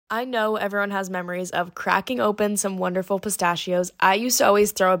I know everyone has memories of cracking open some wonderful pistachios. I used to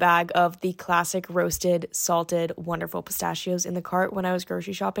always throw a bag of the classic roasted, salted, wonderful pistachios in the cart when I was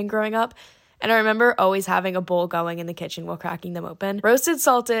grocery shopping growing up. And I remember always having a bowl going in the kitchen while cracking them open. Roasted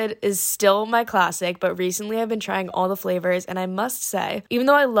salted is still my classic, but recently I've been trying all the flavors, and I must say, even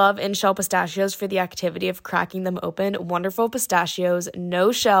though I love in-shell pistachios for the activity of cracking them open, Wonderful Pistachios,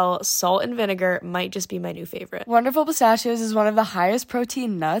 no shell, salt and vinegar might just be my new favorite. Wonderful Pistachios is one of the highest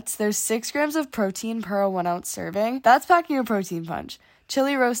protein nuts. There's 6 grams of protein per 1 ounce serving. That's packing a protein punch.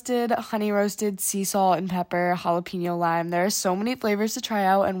 Chili roasted, honey roasted, sea salt and pepper, jalapeno lime. There are so many flavors to try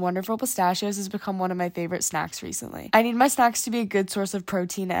out, and Wonderful Pistachios has become one of my favorite snacks recently. I need my snacks to be a good source of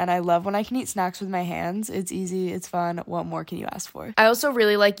protein, and I love when I can eat snacks with my hands. It's easy, it's fun. What more can you ask for? I also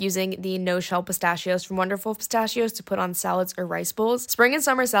really like using the no-shell pistachios from Wonderful Pistachios to put on salads or rice bowls. Spring and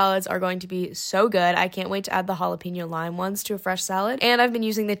summer salads are going to be so good. I can't wait to add the jalapeno lime ones to a fresh salad, and I've been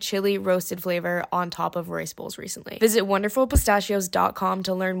using the chili roasted flavor on top of rice bowls recently. Visit wonderfulpistachios.com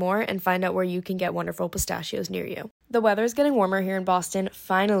to learn more and find out where you can get Wonderful Pistachios near you. The weather is getting warmer here in Boston,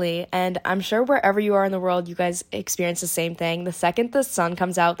 finally, and I'm sure wherever you are in the world, you guys experience the same thing. The second the sun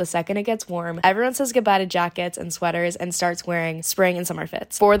comes out, the second it gets warm, everyone says goodbye to jackets and sweaters and starts wearing spring and summer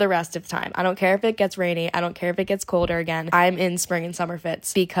fits for the rest of the time. I don't care if it gets rainy. I don't care if it gets colder again. I'm in spring and summer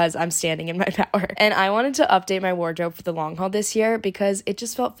fits because I'm standing in my power. And I wanted to update my wardrobe for the long haul this year because it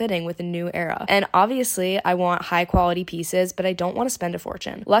just felt fitting with a new era. And obviously, I want high quality pieces, but I don't want to spend a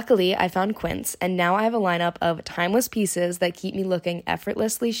fortune. Luckily, I found Quince, and now I have a lineup of timeless pieces that keep me looking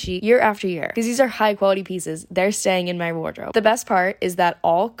effortlessly chic year after year. Because these are high quality pieces, they're staying in my wardrobe. The best part is that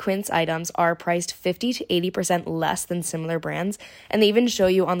all Quince items are priced 50 to 80% less than similar brands, and they even show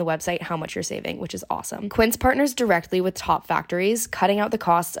you on the website how much you're saving, which is awesome. Quince partners directly with top factories, cutting out the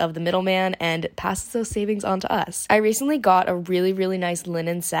costs of the middleman and passes those savings on to us. I recently got a really nice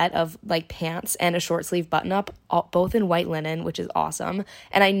linen set of like pants and a short sleeve button up, both in white linen, which is awesome.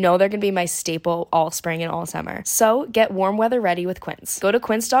 And I know they're going to be my staple all spring and all summer. So get warm weather ready with Quince. Go to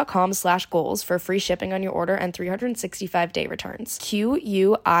quince.com/goals for free shipping on your order and 365-day returns.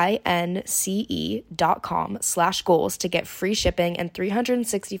 QUINCE.com/goals to get free shipping and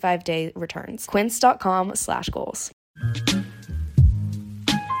 365-day returns. Quince.com/goals.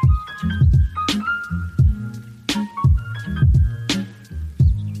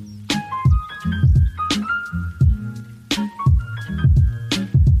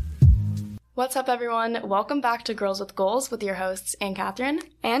 What's up, everyone? Welcome back to Girls with Goals with your hosts, Anne Catherine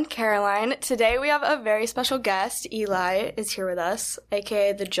and Caroline. Today we have a very special guest. Eli is here with us,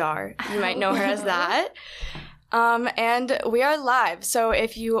 aka The Jar. You might know her as that. And we are live, so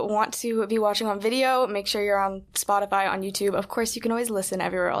if you want to be watching on video, make sure you're on Spotify, on YouTube. Of course, you can always listen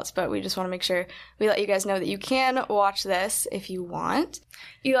everywhere else, but we just want to make sure we let you guys know that you can watch this if you want.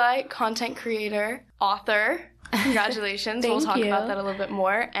 Eli, content creator, author, congratulations. We'll talk about that a little bit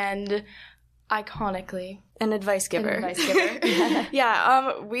more, and iconically, an advice giver.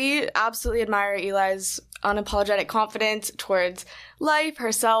 We absolutely admire Eli's unapologetic confidence towards life,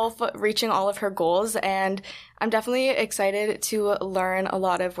 herself, reaching all of her goals, and I'm definitely excited to learn a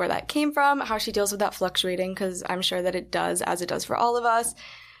lot of where that came from, how she deals with that fluctuating, because I'm sure that it does, as it does for all of us,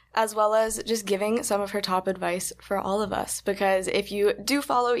 as well as just giving some of her top advice for all of us. Because if you do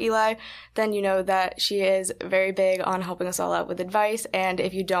follow Eli, then you know that she is very big on helping us all out with advice. And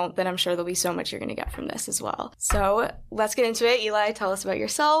if you don't, then I'm sure there'll be so much you're going to get from this as well. So let's get into it. Eli, tell us about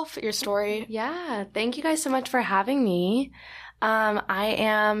yourself, your story. Yeah, thank you guys so much for having me. I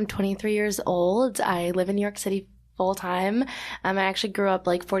am 23 years old. I live in New York City full time. I actually grew up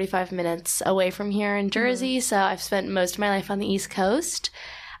like 45 minutes away from here in Jersey, so I've spent most of my life on the East Coast.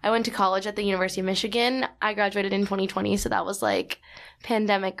 I went to college at the University of Michigan. I graduated in 2020, so that was like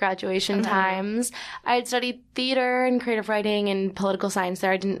pandemic graduation times. I had studied theater and creative writing and political science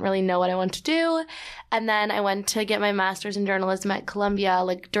there. I didn't really know what I wanted to do. And then I went to get my master's in journalism at Columbia,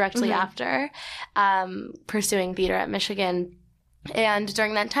 like directly after pursuing theater at Michigan. And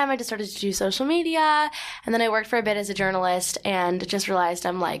during that time, I just started to do social media, and then I worked for a bit as a journalist and just realized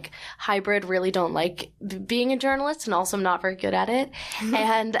I'm like, hybrid, really don't like being a journalist, and also I'm not very good at it.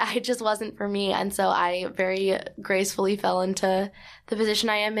 And it just wasn't for me. And so I very gracefully fell into the position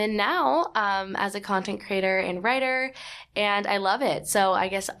I am in now as a content creator and writer, and I love it. So I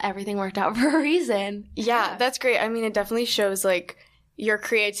guess everything worked out for a reason. Yeah, that's great. I mean, it definitely shows like your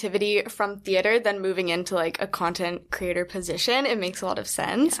creativity from theater, then moving into like a content creator position. It makes a lot of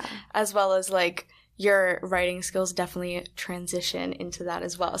sense, as well as like your writing skills definitely transition into that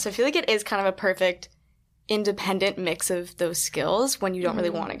as well. So I feel like it is kind of a perfect independent mix of those skills when you don't really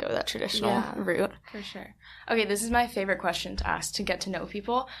want to go that traditional route. For sure. Okay, this is my favorite question to ask to get to know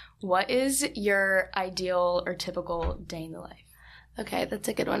people. What is your ideal or typical day in the life? Okay, that's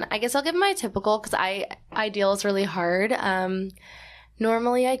a good one. I guess I'll give my typical because ideal is really hard.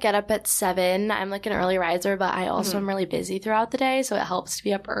 Normally I get up at 7. I'm like an early riser, but I also am really busy throughout the day, so it helps to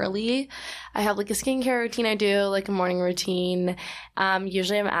be up early. I have like a skincare routine I do, like a morning routine.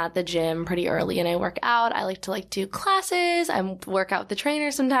 Usually I'm at the gym pretty early and I work out. I like to do classes. I work out with the trainer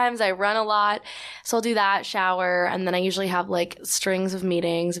sometimes. I run a lot. So I'll do that, shower, and then I usually have like strings of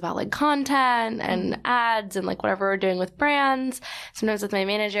meetings about like content and ads and like whatever we're doing with brands. Sometimes with my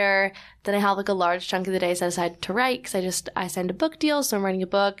manager. Then I have like a large chunk of the day set aside to write because I signed a book deal, so I'm writing a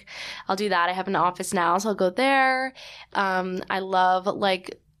book. I'll do that. I have an office now, so I'll go there. I love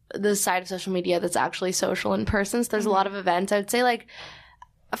like the side of social media that's actually social in person. So there's a lot of events. I would say like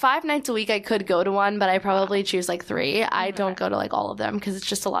 5 nights a week I could go to one, but I probably choose like 3. I don't go to like all of them because it's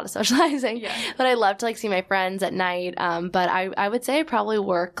just a lot of socializing. Yeah. But I love to like see my friends at night. But I would say I probably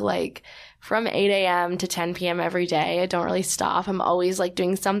work like from 8 a.m. to 10 p.m. every day. I don't really stop. I'm always like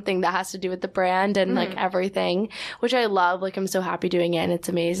doing something that has to do with the brand and like everything, which I love. Like I'm so happy doing it and it's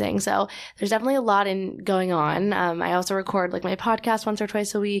amazing. So there's definitely a lot going on. I also record like my podcast once or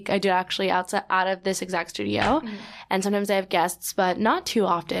twice a week. I do actually out of this exact studio. And sometimes I have guests, but not too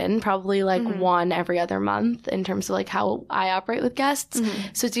often, probably like one every other month in terms of like how I operate with guests.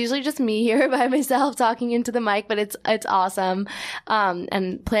 So it's usually just me here by myself talking into the mic, but it's awesome.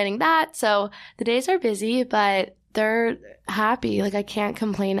 And planning that. So the days are busy, but they're happy. Like I can't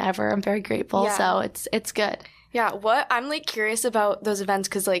complain ever. I'm very grateful. Yeah. So it's good. Yeah. I'm like curious about those events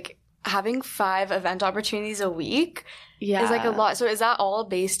because like having 5 event opportunities a week is like a lot. So is that all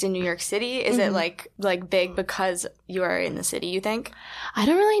based in New York City? Is it like big because you are in the city, you think? I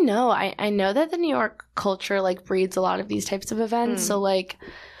don't really know. I know that the New York culture like breeds a lot of these types of events. So like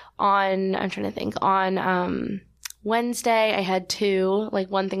I'm trying to think on Wednesday, I had 2,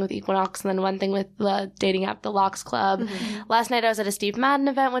 like one thing with Equinox and then one thing with the dating app, the Locks Club. Last night I was at a Steve Madden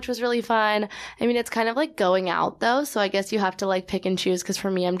event, which was really fun. I mean, it's kind of like going out though. So I guess you have to like pick and choose because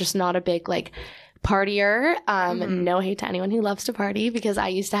for me, I'm just not a big like partier. No hate to anyone who loves to party because I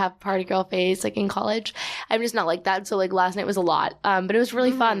used to have party girl phase like in college. I'm just not like that. So like last night was a lot. But it was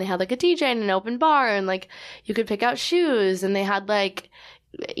really fun. They had like a DJ and an open bar and like you could pick out shoes and they had like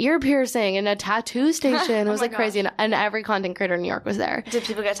ear piercing and a tattoo station. It was like crazy. And every content creator in New York was there. Did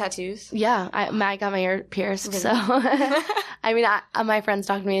people get tattoos? Yeah. I got my ear pierced. Really? So, I mean, my friends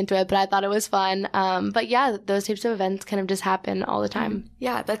talked me into it, but I thought it was fun. But yeah, those types of events kind of just happen all the time.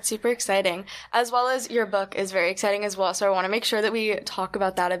 Yeah, that's super exciting. As well as your book is very exciting as well. So I want to make sure that we talk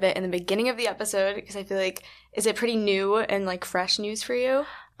about that a bit in the beginning of the episode because I feel like, is it pretty new and like fresh news for you?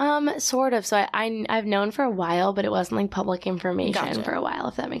 Sort of. So I've known for a while, but it wasn't like public information for a while,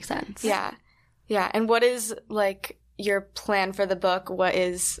 if that makes sense. Yeah. Yeah. And what is like your plan for the book? What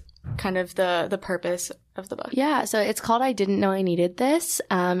is kind of the purpose of the book? Yeah. So it's called I Didn't Know I Needed This.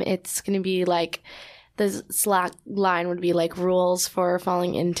 It's going to be like the Slack line would be like rules for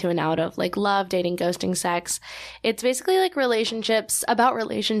falling into and out of like love, dating, ghosting, sex. It's basically like about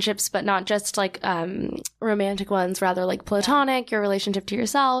relationships, but not just like romantic ones, rather like platonic, your relationship to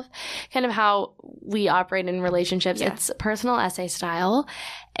yourself, kind of how we operate in relationships. Yeah. It's personal essay style.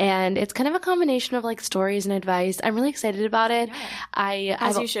 And it's kind of a combination of like stories and advice. I'm really excited about it. Yeah.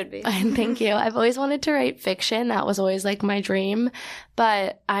 As you should be. Thank you. I've always wanted to write fiction. That was always like my dream.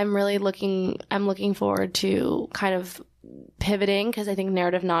 But I'm looking forward to kind of pivoting because I think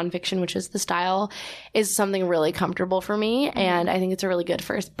narrative nonfiction, which is the style, is something really comfortable for me. And I think it's a really good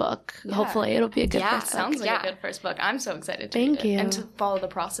first book. Yeah. Hopefully it'll be a good first book. Sounds like a good first book. I'm so excited to Thank read you. it and to follow the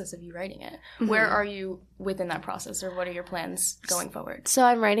process of you writing it. Where are you within that process or what are your plans going forward? So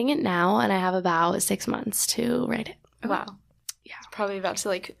I'm writing it now and I have about 6 months to write it. Wow. Yeah. It's probably about to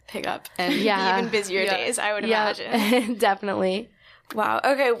like pick up and be even busier days, I would imagine. Definitely. Wow.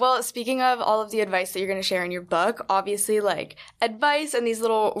 Okay. Well, speaking of all of the advice that you're going to share in your book, obviously like advice and these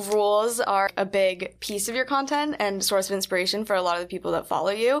little rules are a big piece of your content and source of inspiration for a lot of the people that follow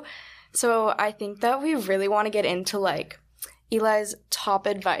you. So I think that we really want to get into like Eli's top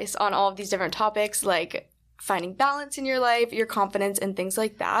advice on all of these different topics, like finding balance in your life, your confidence, and things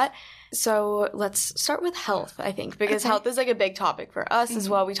like that. So let's start with health, I think, because health is like a big topic for us as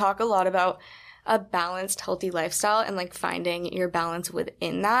well. We talk a lot about a balanced, healthy lifestyle and like finding your balance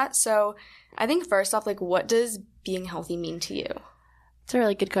within that. So I think first off, like what does being healthy mean to you? It's a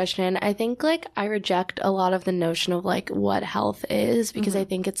really good question. I think like I reject a lot of the notion of like what health is because I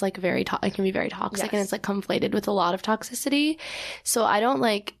think it's like it can be very toxic and it's like conflated with a lot of toxicity. So I don't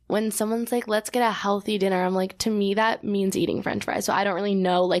like when someone's like, let's get a healthy dinner. I'm like, to me, that means eating French fries. So I don't really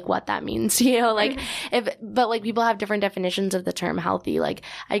know like what that means, like but like people have different definitions of the term healthy. Like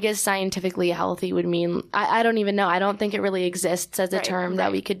I guess scientifically healthy would mean, I don't even know. I don't think it really exists as a term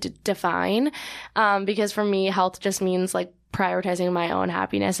that we could define. Because for me, health just means like prioritizing my own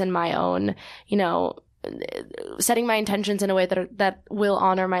happiness and my own, setting my intentions in a way that will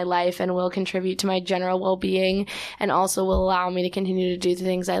honor my life and will contribute to my general well-being and also will allow me to continue to do the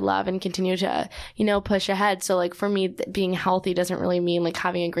things I love and continue to, push ahead. So like for me, being healthy doesn't really mean like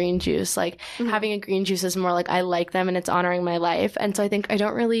having a green juice. Like having a green juice is more like I like them and it's honoring my life. And so I think I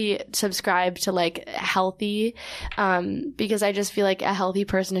don't really subscribe to like healthy because I just feel like a healthy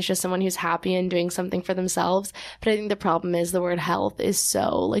person is just someone who's happy and doing something for themselves. But I think the problem is the word health is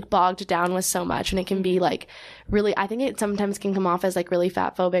so like bogged down with so much and it can be like really, I think it sometimes can come off as like really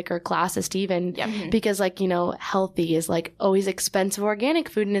fat phobic or classist even because like, healthy is like always expensive organic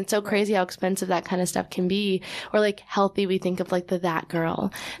food and it's so crazy how expensive that kind of stuff can be. Or like healthy, we think of like the that girl.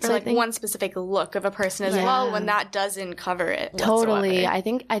 Or so like I think, one specific look of a person as well when that doesn't cover it whatsoever. Totally. I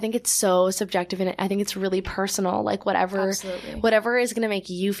think it's so subjective and I think it's really personal. Like whatever is going to make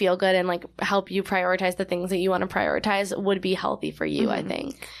you feel good and like help you prioritize the things that you want to prioritize would be healthy for you, I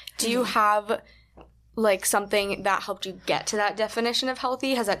think. Do you have like something that helped you get to that definition of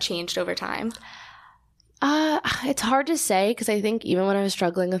healthy? Has that changed over time? It's hard to say because I think even when I was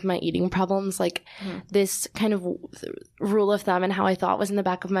struggling with my eating problems, like this kind of rule of thumb and how I thought was in the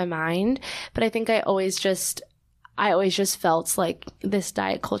back of my mind. But I think I always just felt like this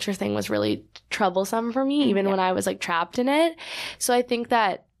diet culture thing was really troublesome for me, even when I was like trapped in it. So I think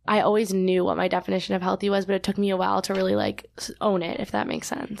that I always knew what my definition of healthy was, but it took me a while to really like own it, if that makes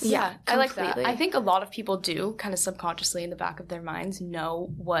sense. Yeah, I like that. I think a lot of people do kind of subconsciously in the back of their minds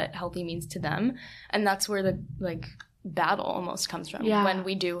know what healthy means to them. And that's where the like battle almost comes from when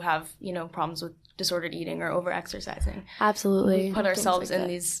we do have, problems with disordered eating or over-exercising. Absolutely. We put ourselves in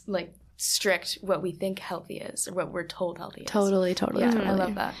these like strict what we think healthy is or what we're told healthy is. Totally. Yeah, I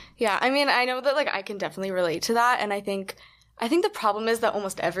love that. Yeah, I mean, I know that like I can definitely relate to that and I think the problem is that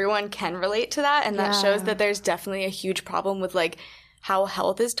almost everyone can relate to that, and that shows that there's definitely a huge problem with, like, how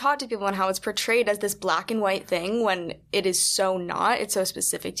health is taught to people and how it's portrayed as this black and white thing when it is so not. It's so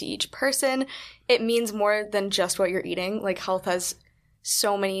specific to each person. It means more than just what you're eating. Like, health has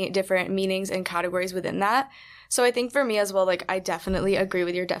so many different meanings and categories within that. So I think for me as well, like, I definitely agree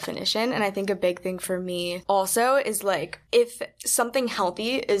with your definition. And I think a big thing for me also is, like, if something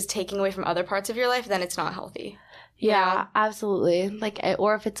healthy is taking away from other parts of your life, then it's not healthy. Yeah, absolutely. Like,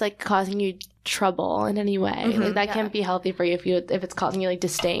 or if it's like causing you trouble in any way, like that can't be healthy for you if it's causing you like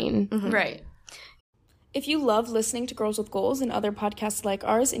disdain. Right. If you love listening to Girls with Goals and other podcasts like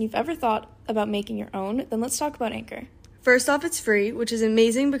ours, and you've ever thought about making your own, then let's talk about Anchor. First off, it's free, which is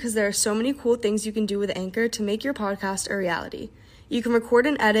amazing because there are so many cool things you can do with Anchor to make your podcast a reality. You can record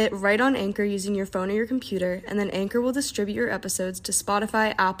and edit right on Anchor using your phone or your computer, and then Anchor will distribute your episodes to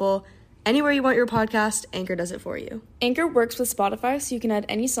Spotify, Apple, anywhere you want your podcast. Anchor does it for you. Anchor works with Spotify, so you can add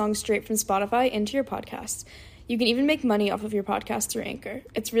any song straight from Spotify into your podcast. You can even make money off of your podcast through Anchor.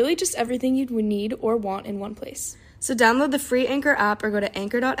 It's really just everything you'd need or want in one place. So download the free Anchor app or go to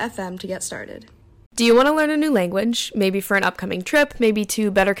anchor.fm to get started. Do you want to learn a new language? Maybe for an upcoming trip, maybe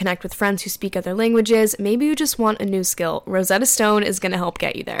to better connect with friends who speak other languages, maybe you just want a new skill. Rosetta Stone is going to help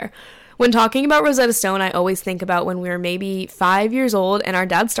get you there. When talking about Rosetta Stone, I always think about when we were maybe 5 years old and our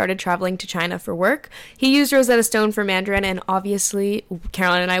dad started traveling to China for work. He used Rosetta Stone for Mandarin, and obviously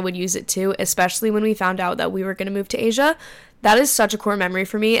Caroline and I would use it too, especially when we found out that we were going to move to Asia. That is such a core memory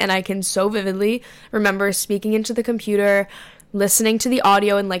for me, and I can so vividly remember speaking into the computer, listening to the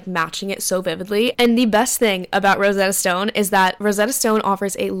audio and like matching it so vividly. And the best thing about Rosetta Stone is that Rosetta Stone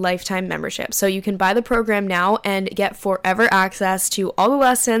offers a lifetime membership. So you can buy the program now and get forever access to all the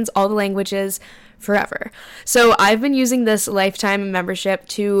lessons, all the languages, forever. So I've been using this lifetime membership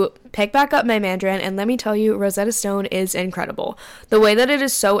to pick back up my Mandarin, and let me tell you, Rosetta Stone is incredible. The way that it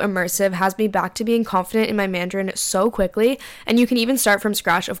is so immersive has me back to being confident in my Mandarin so quickly, and you can even start from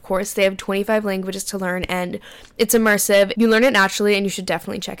scratch. Of course, they have 25 languages to learn, and it's immersive. You learn it naturally, and you should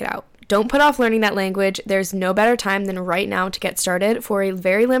definitely check it out. Don't put off learning that language. There's no better time than right now to get started. For a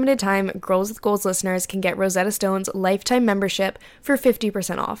very limited time, Girls with Goals listeners can get Rosetta Stone's lifetime membership for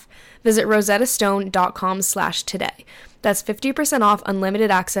 50% off. Visit rosettastone.com/today. That's 50% off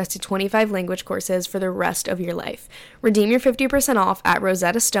unlimited access to 25 language courses for the rest of your life. Redeem your 50% off at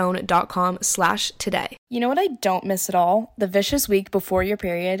rosettastone.com/today. You know what I don't miss at all? The vicious week before your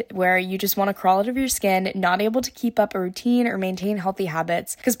period where you just want to crawl out of your skin, not able to keep up a routine or maintain healthy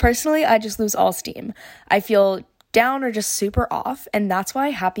habits. Because personally, I just lose all steam. I feel down or just super off, and that's why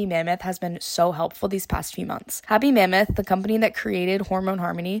Happy Mammoth has been so helpful these past few months. Happy Mammoth, the company that created Hormone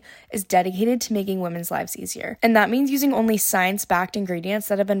Harmony, is dedicated to making women's lives easier, and that means using only science-backed ingredients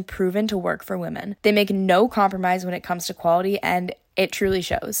that have been proven to work for women. They make no compromise when it comes to quality, and it truly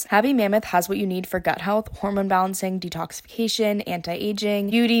shows. Happy Mammoth has what you need for gut health, hormone balancing, detoxification, anti-aging,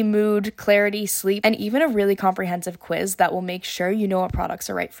 beauty, mood, clarity, sleep, and even a really comprehensive quiz that will make sure you know what products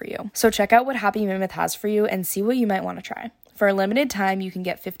are right for you. So check out what Happy Mammoth has for you and see what you might want to try. For a limited time, you can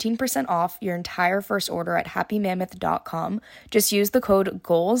get 15% off your entire first order at happymammoth.com. Just use the code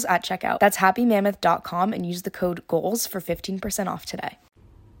GOALS at checkout. That's happymammoth.com and use the code GOALS for 15% off today.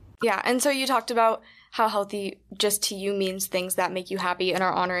 Yeah, and so you talked about how healthy just to you means things that make you happy and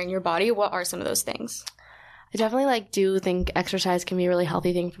are honoring your body. What are some of those things? I definitely do think exercise can be a really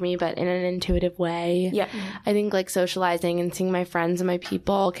healthy thing for me, but in an intuitive way. Yeah. I think socializing and seeing my friends and my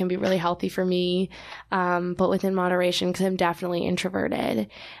people can be really healthy for me, but within moderation because I'm definitely introverted.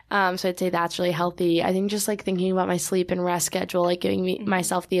 So I'd say that's really healthy. I think just thinking about my sleep and rest schedule, giving me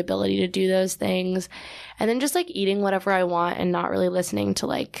myself the ability to do those things, and then just eating whatever I want and not really listening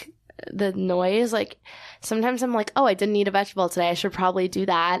to the noise. Sometimes I'm oh, I didn't eat a vegetable today, I should probably do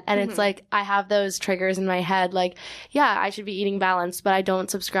that. And it's I have those triggers in my head yeah, I should be eating balanced, but I don't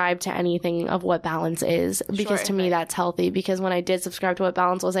subscribe to anything of what balance is because to me that's healthy, because when I did subscribe to what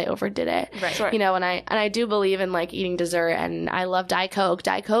balance was, I overdid it. Right. Sure. And I do believe in eating dessert, and I love Diet Coke.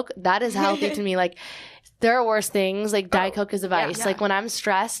 Diet Coke, that is healthy to me. There are worse things. Diet Coke is a vice. Yeah. When I'm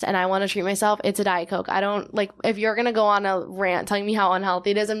stressed and I want to treat myself, it's a Diet Coke. I don't if you're going to go on a rant telling me how unhealthy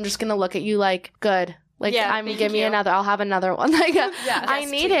it is, I'm just going to look at you good. Give me another. I'll have another one. I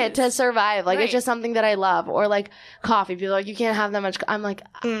need it to survive. It's just something that I love. Or coffee. People are you can't have that much. I'm I'm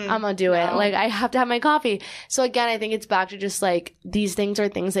gonna do it. I have to have my coffee. So again, I think it's back to just these things are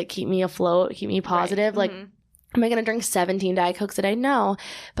things that keep me afloat, keep me positive. Right. Am I going to drink 17 Diet Cokes a day? No.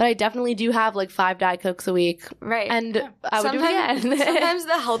 But I definitely do have 5 Diet Cokes a week. Right. And I would do it again. Sometimes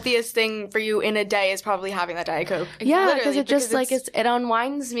the healthiest thing for you in a day is probably having that Diet Coke. Yeah, because it just it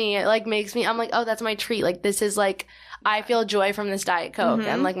unwinds me. It makes me, I'm oh, that's my treat. This is I feel joy from this Diet Coke.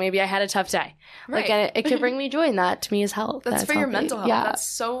 And maybe I had a tough day. Right. And it can bring me joy, and that to me is health. That's for healthy. your mental health. Yeah.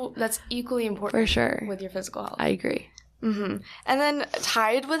 That's equally important. For sure. With your physical health. I agree. Mm-hmm. And then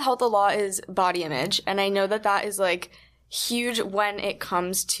tied with health a lot is body image. And I know that is huge when it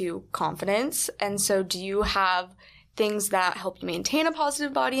comes to confidence. And so do you have things that help you maintain a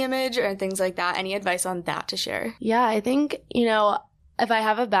positive body image or things like that? Any advice on that to share? Yeah, I think, if I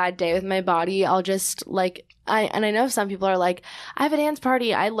have a bad day with my body, I'll just I know some people are I have a dance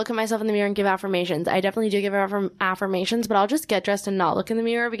party. I look at myself in the mirror and give affirmations. I definitely do give affirmations, but I'll just get dressed and not look in the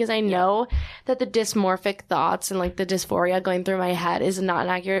mirror because I know that the dysmorphic thoughts and the dysphoria going through my head is not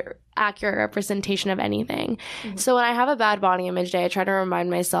an accurate representation of anything. Mm-hmm. So when I have a bad body image day, I try to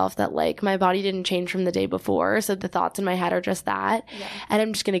remind myself that my body didn't change from the day before, so the thoughts in my head are just that. Yeah. And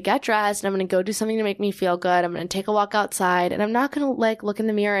I'm just going to get dressed and I'm going to go do something to make me feel good. I'm going to take a walk outside, and I'm not going to look in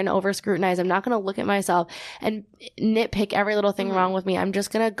the mirror and over scrutinize. I'm not going to look at myself and nitpick every little thing wrong with me. I'm just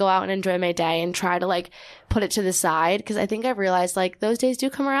going to go out and enjoy my day and try to put it to the side, because I think I've realized those days do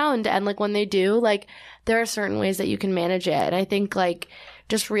come around, and when they do, there are certain ways that you can manage it. And I think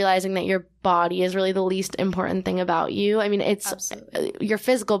just realizing that your body is really the least important thing about you. I mean, it's your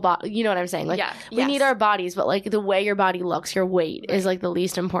physical body. You know what I'm saying? We need our bodies, but the way your body looks, your weight is the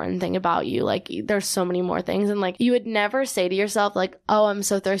least important thing about you. There's so many more things. And you would never say to yourself, oh, I'm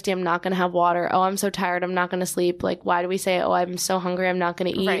so thirsty, I'm not going to have water. Oh, I'm so tired, I'm not going to sleep. Why do we say, oh, I'm so hungry, I'm not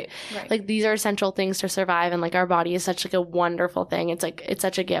going to eat? Right. These are essential things to survive. And our body is such a wonderful thing. It's it's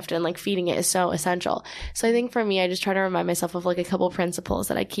such a gift, and feeding it is so essential. So I think for me, I just try to remind myself of a couple principles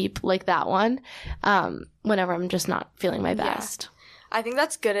that I keep that one whenever I'm just not feeling my best. Yeah. I think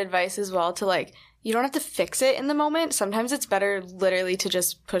that's good advice as well to you don't have to fix it in the moment. Sometimes it's better literally to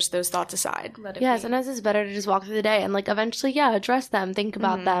just push those thoughts aside. Sometimes it's better to just walk through the day and eventually, address them, think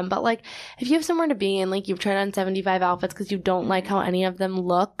about them. But if you have somewhere to be and you've tried on 75 outfits because you don't like how any of them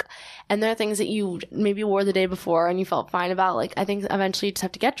look, and there are things that you maybe wore the day before and you felt fine about, I think eventually you just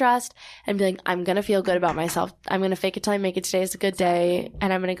have to get dressed and be I'm going to feel good about myself. I'm going to fake it till I make it. Today is a good day,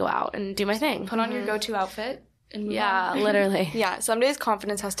 and I'm going to go out and do my thing. Put on your go-to outfit. and move Yeah, on. literally. Yeah, some days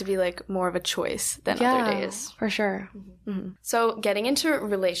confidence has to be like more of a choice than other days. For sure. So getting into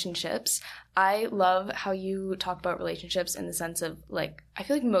relationships, I love how you talk about relationships in the sense of like, I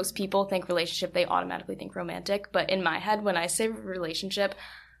feel like most people think relationship, they automatically think romantic. But in my head, when I say relationship,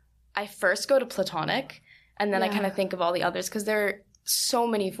 I first go to platonic and then I kind of think of all the others because there are so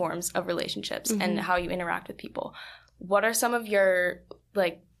many forms of relationships and how you interact with people. What are some of your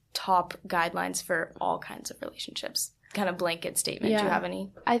like top guidelines for all kinds of relationships? Kind of blanket statement. Do you have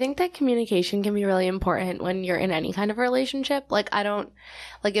any? I think that communication can be really important when you're in any kind of relationship. Like, I don't,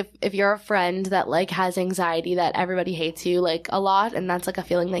 like, if you're a friend that, like, has anxiety that everybody hates you, like, a lot, and that's, like, a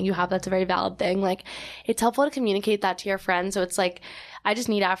feeling that you have, that's a very valid thing. Like, it's helpful to communicate that to your friends. So it's, like, I just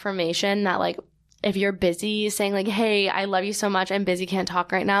need affirmation that, like, if you're busy, saying like, hey, I love you so much, I'm busy, can't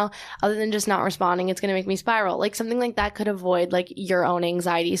talk right now, other than just not responding, it's going to make me spiral. Like, something like that could avoid like your own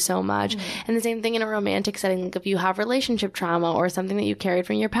anxiety so much. And the same thing in a romantic setting, like if you have relationship trauma or something that you carried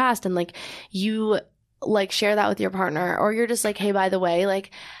from your past and like you like share that with your partner, or you're just like, hey, by the way, like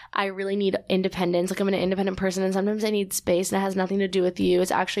I really need independence. Like, I'm an independent person and sometimes I need space and it has nothing to do with you.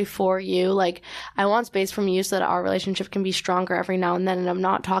 It's actually for you. Like, I want space from you so that our relationship can be stronger every now and then. And I'm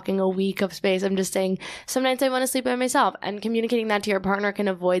not talking a week of space. I'm just saying some nights I want to sleep by myself, and communicating that to your partner can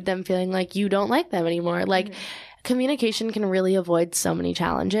avoid them feeling like you don't like them anymore. Like, communication can really avoid so many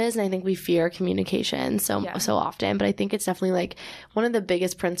challenges, and I think we fear communication so often, but I think it's definitely like one of the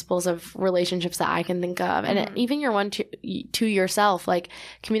biggest principles of relationships that I can think of. And even your one to yourself, like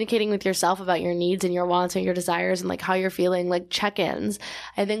communicating with yourself about your needs and your wants and your desires and like how you're feeling, like check-ins.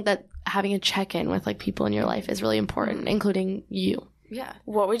 I think that having a check-in with like people in your life is really important, including you. Yeah.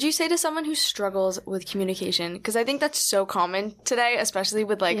 What would you say to someone who struggles with communication? Because I think that's so common today, especially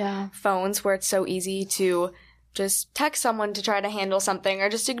with like phones, where it's so easy to just text someone to try to handle something or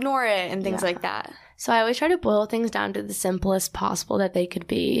just ignore it and things like that. So I always try to boil things down to the simplest possible that they could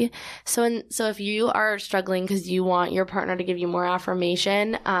be. So if you are struggling because you want your partner to give you more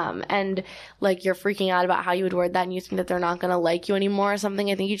affirmation, and like you're freaking out about how you would word that and you think that they're not going to like you anymore or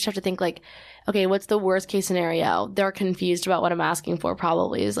something, I think you just have to think like, okay, what's the worst case scenario? They're confused about what I'm asking for,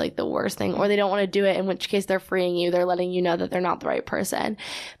 probably is like the worst thing, or they don't want to do it, in which case they're freeing you. They're letting you know that they're not the right person.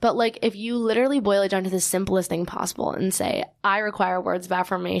 But like, if you literally boil it down to the simplest thing possible and say, I require words of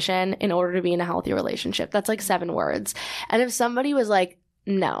affirmation in order to be in a healthy relationship. That's like 7 words. And if somebody was like,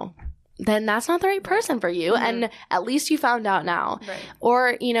 no, then that's not the right person for you. And at least you found out now.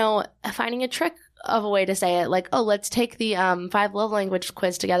 Or, you know, finding a trick of a way to say it, like, oh, let's take the 5 love language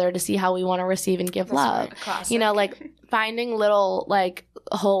quiz together to see how we want to receive and give love. You know, like finding little like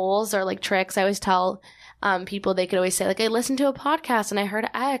holes or like tricks. I always tell people, they could always say like, I listened to a podcast and I heard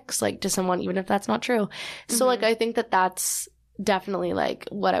X, like to someone, even if that's not true. So like, I think that that's definitely like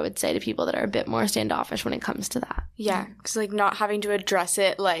what I would say to people that are a bit more standoffish when it comes to that. Yeah, because like not having to address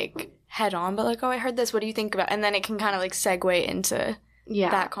it like head on, but like, oh, I heard this, what do you think about? And then it can kind of like segue into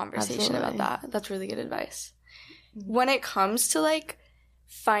that conversation about that. That's really good advice. When it comes to like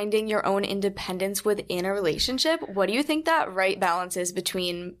finding your own independence within a relationship, what do you think that right balance is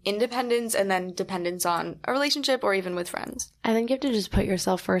between independence and then dependence on a relationship or even with friends? I think you have to just put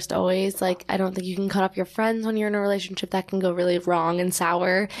yourself first always. Like, I don't think you can cut off your friends when you're in a relationship. That can go really wrong and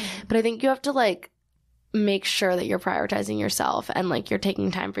sour. But I think you have to like make sure that you're prioritizing yourself and like you're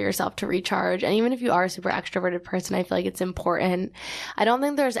taking time for yourself to recharge. And even if you are a super extroverted person, I feel like it's important. I don't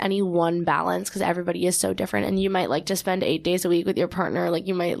think there's any one balance because everybody is so different, and you might like to spend 8 days a week with your partner. Like,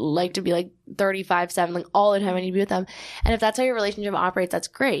 you might like to be like 35/7, like all the time I need to be with them. And if that's how your relationship operates, that's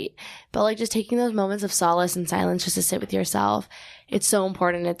great. But like just taking those moments of solace and silence just to sit with yourself, it's so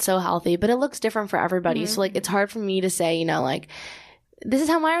important. It's so healthy, but it looks different for everybody. So like, it's hard for me to say, you know, like, this is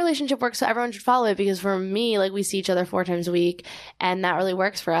how my relationship works, so everyone should follow it. Because for me, like, we see each other 4 times a week, and that really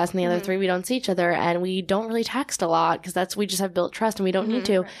works for us. And the other 3, we don't see each other, and we don't really text a lot because we just have built trust and we don't need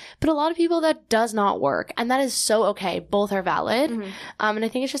to. But a lot of people, that does not work, and that is so okay. Both are valid. And I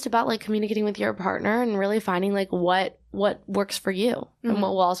think it's just about like communicating with your partner and really finding like what works for you and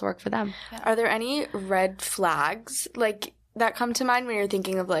what will also work for them. Are there any red flags like that come to mind when you're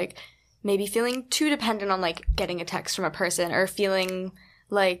thinking of like maybe feeling too dependent on like getting a text from a person, or feeling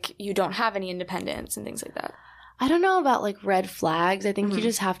like you don't have any independence and things like that? I don't know about like red flags. I think you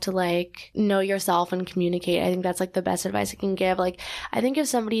just have to like know yourself and communicate. I think that's like the best advice I can give. Like, I think if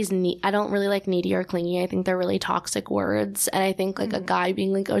somebody's I don't really like needy or clingy. I think they're really toxic words. And I think like a guy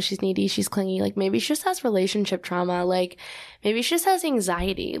being like, oh, she's needy, she's clingy, like maybe she just has relationship trauma. Like maybe she just has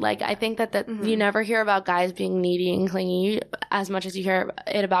anxiety. Like, I think that you never hear about guys being needy and clingy as much as you hear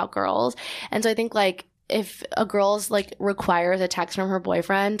it about girls. And so I think like, if a girl's like requires a text from her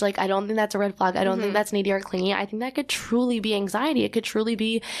boyfriend, like I don't think that's a red flag. I don't think that's needy or clingy. I think that could truly be anxiety. It could truly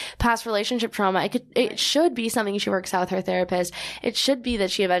be past relationship trauma. It should be something she works out with her therapist. It should be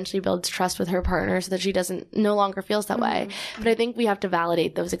that she eventually builds trust with her partner so that she no longer feels that way. But I think we have to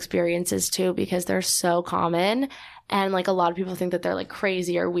validate those experiences too, because they're so common. And, like, a lot of people think that they're, like,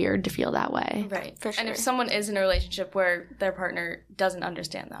 crazy or weird to feel that way. Right. For sure. And if someone is in a relationship where their partner doesn't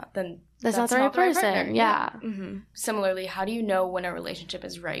understand that, then that's not the right person. Partner. Yeah. Mm-hmm. Similarly, how do you know when a relationship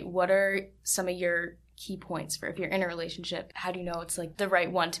is right? What are some of your key points for if you're in a relationship? How do you know it's, like, the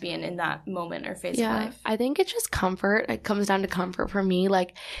right one to be in that moment or phase of life? I think it's just comfort. It comes down to comfort for me.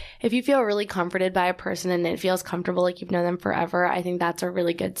 Like, if you feel really comforted by a person and it feels comfortable, like you've known them forever, I think that's a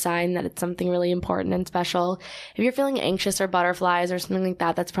really good sign that it's something really important and special. If you're feeling anxious or butterflies or something like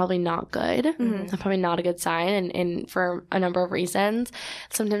that, that's probably not good. That's probably not a good sign, and for a number of reasons.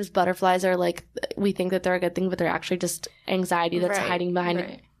 Sometimes butterflies are like, we think that they're a good thing, but they're actually just anxiety that's hiding behind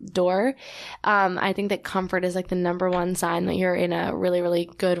a door. I think that comfort is like the number one sign that you're in a really, really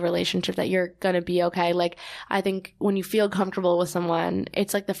good relationship, that you're going to be okay. Like, I think when you feel comfortable with someone,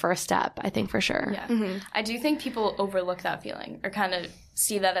 it's like the first step, I think, for sure. Yeah. I do think people overlook that feeling or kind of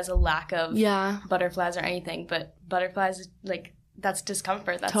see that as a lack of butterflies or anything, but butterflies, like, that's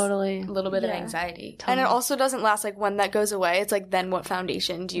discomfort. That's totally a little bit of anxiety. And it also doesn't last, like, when that goes away, it's like, then what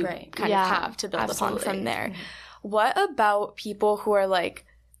foundation do you kind of have to build upon from there? What about people who are, like,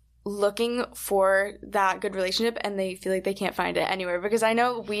 looking for that good relationship and they feel like they can't find it anywhere? Because I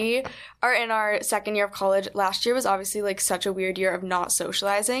know we are in our second year of college. Last year was obviously like such a weird year of not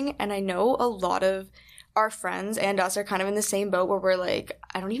socializing, and I know a lot of our friends and us are kind of in the same boat where we're like,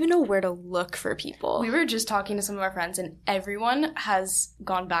 I don't even know where to look for people. We were just talking to some of our friends and everyone has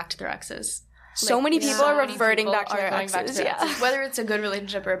gone back to their exes. So like, many people are reverting back to their exes. Whether it's a good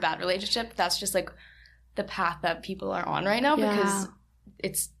relationship or a bad relationship, that's just like the path that people are on right now because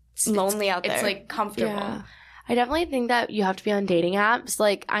it's lonely out there. It's like comfortable. Yeah. I definitely think that you have to be on dating apps.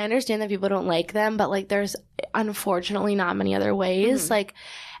 Like, I understand that people don't like them, but like there's unfortunately not many other ways. Like,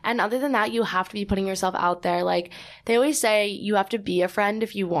 and other than that, you have to be putting yourself out there. Like, they always say you have to be a friend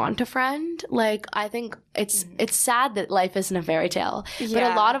if you want a friend. Like, I think it's sad that life isn't a fairy tale. Yeah.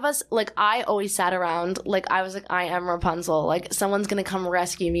 But a lot of us, like, I always sat around, like, I was like, I am Rapunzel. Like, someone's gonna come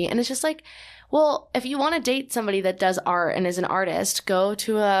rescue me. And it's just like, well, if you want to date somebody that does art and is an artist, go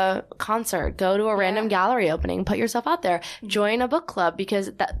to a concert, go to a random gallery opening, put yourself out there, join a book club, because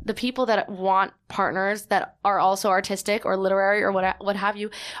the people that want partners that are also artistic or literary or what have you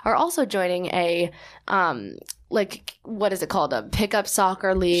are also joining a like, what is it called, a pickup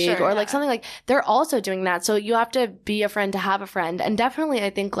soccer league or like something like, they're also doing that. So you have to be a friend to have a friend. And definitely I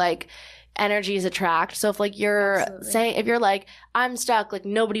think like energies attract. So if like you're saying, if you're like, I'm stuck, like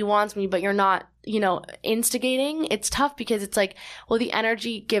nobody wants me, but you're not, you know, instigating, it's tough because it's like, well, the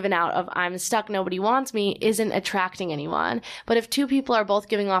energy given out of I'm stuck, nobody wants me isn't attracting anyone. But if two people are both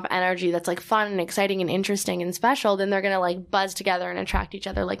giving off energy that's like fun and exciting and interesting and special, then they're going to like buzz together and attract each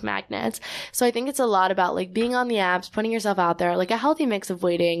other like magnets. So I think it's a lot about like being on the apps, putting yourself out there, like a healthy mix of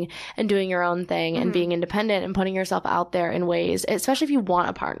waiting and doing your own thing and being independent and putting yourself out there in ways, especially if you want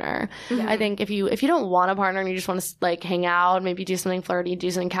a partner. I think if you don't want a partner and you just want to like hang out, maybe do something flirty, do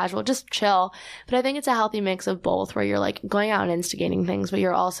something casual, just chill. But I think it's a healthy mix of both where you're like going out and instigating things, but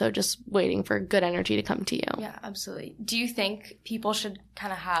you're also just waiting for good energy to come to you. Yeah, absolutely. Do you think people should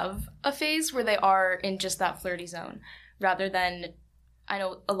kind of have a phase where they are in just that flirty zone rather than, I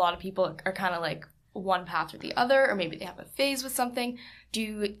know a lot of people are kind of like one path or the other, or maybe they have a phase with something. Do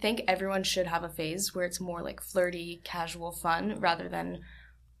you think everyone should have a phase where it's more like flirty, casual fun rather than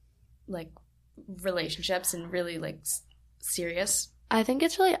like relationships and really like serious? I think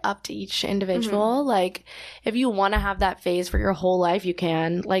it's really up to each individual. Like, if you want to have that phase for your whole life, you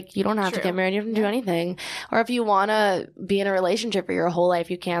can. Like, you don't have to get married, you don't have to do anything. Or if you want to be in a relationship for your whole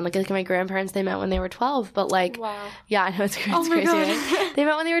life, you can. Like my grandparents, they met when they were 12, but like, yeah, I know it's crazy. Right? They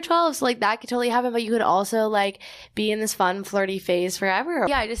met when they were 12, so like that could totally happen, but you could also like be in this fun, flirty phase forever.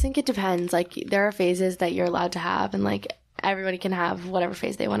 Yeah, I just think it depends. Like, there are phases that you're allowed to have, and like, everybody can have whatever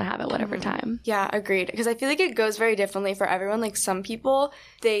phase they want to have at whatever time. Yeah, agreed. Because I feel like it goes very differently for everyone. Like, some people,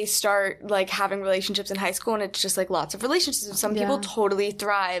 they start, like, having relationships in high school, and it's just, like, lots of relationships. Some people totally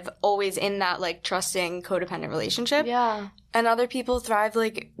thrive always in that, like, trusting, codependent relationship. Yeah. And other people thrive,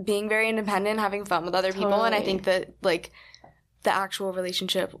 like, being very independent, having fun with other people. And I think that, like, the actual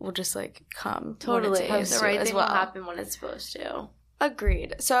relationship will just, like, come when it's supposed to as well. Will happen when it's supposed to.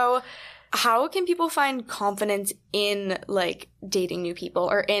 Agreed. So, how can people find confidence in, like, dating new people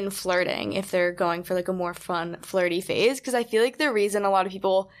or in flirting if they're going for, like, a more fun, flirty phase? Because I feel like the reason a lot of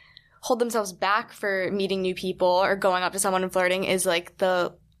people hold themselves back for meeting new people or going up to someone and flirting is like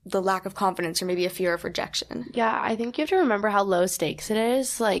the lack of confidence or maybe a fear of rejection. Yeah, I think you have to remember how low stakes it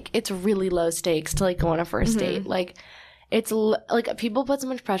is. Like, it's really low stakes to, like, go on a first date. Like, it's, like, people put so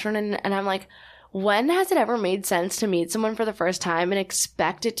much pressure on it, and I'm like, when has it ever made sense to meet someone for the first time and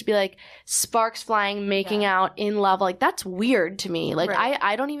expect it to be, like, sparks flying, making out, in love? Like, that's weird to me. Like,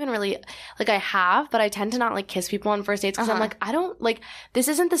 I don't even really, like, I have, but I tend to not, like, kiss people on first dates because I'm like, I don't, like, this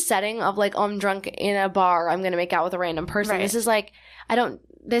isn't the setting of, like, oh, I'm drunk in a bar, I'm going to make out with a random person. This is, like,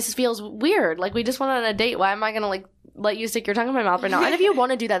 this feels weird. Like, we just went on a date. Why am I going to, like, let you stick your tongue in my mouth right now? And if you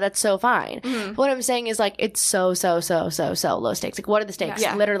want to do that, that's so fine. But what I'm saying is, like, it's so low stakes. Like, what are the stakes?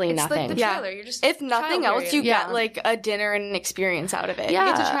 Yeah. Literally It's nothing. like the trailer. You're just If nothing child else, you area. get, like, a dinner and an experience out of it. Yeah.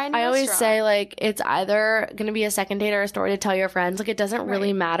 You get to try a new I always restaurant. say, like, it's either going to be a second date or a story to tell your friends. Like, it doesn't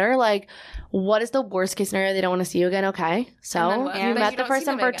really matter. Like, what is the worst case scenario? They don't want to see you again. Okay. So then what? you And then met you the don't see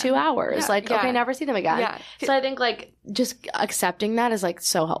person them for again. 2 hours. Like, okay, never see them again. Yeah. So I think, like, just accepting that is, like,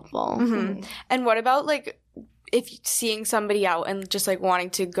 so helpful. And what about, like, if seeing somebody out and just, like, wanting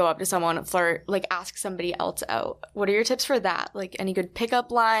to go up to someone, flirt, like, ask somebody else out? What are your tips for that? Like, any good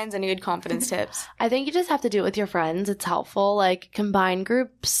pickup lines, any good confidence tips? I think you just have to do it with your friends. It's helpful. Like, combine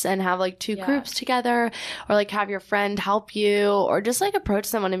groups and have, like, two groups together, or, like, have your friend help you, or just, like, approach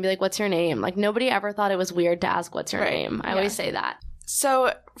someone and be like, what's your name? Like, nobody ever thought it was weird to ask what's your name. I always say that.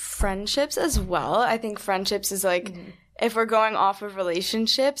 So, friendships as well. I think friendships is, like, if we're going off of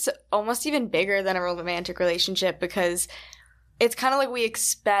relationships, almost even bigger than a romantic relationship, because it's kind of like we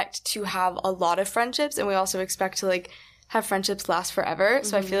expect to have a lot of friendships, and we also expect to, like, have friendships last forever.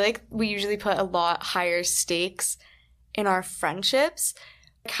 So I feel like we usually put a lot higher stakes in our friendships.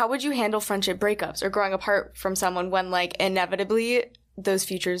 Like, how would you handle friendship breakups or growing apart from someone when, like, inevitably those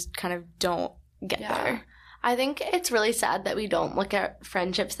futures kind of don't get there? I think it's really sad that we don't look at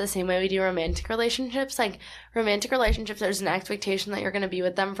friendships the same way we do romantic relationships. Like, romantic relationships, there's an expectation that you're going to be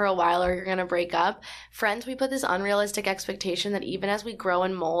with them for a while or you're going to break up. Friends, we put this unrealistic expectation that even as we grow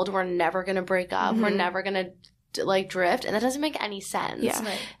and mold, we're never going to break up. We're never going to, like, drift. And that doesn't make any sense.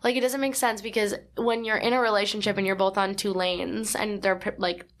 Yeah. Like, it doesn't make sense because when you're in a relationship and you're both on two lanes and they're,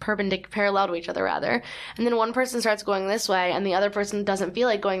 like, parallel to each other, rather, and then one person starts going this way and the other person doesn't feel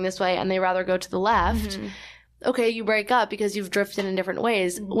like going this way and they rather go to the left, okay, you break up because you've drifted in different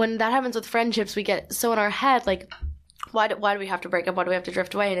ways. When that happens with friendships, we get so in our head, like, why do we have to break up? Why do we have to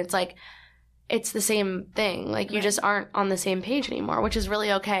drift away? And it's like, it's the same thing. Like, you just aren't on the same page anymore, which is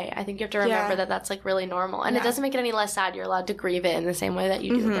really okay. I think you have to remember that that's, like, really normal. And it doesn't make it any less sad. You're allowed to grieve it in the same way that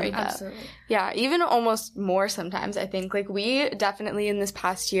you do a breakup. Absolutely. Yeah, even almost more sometimes, I think. Like, we definitely in this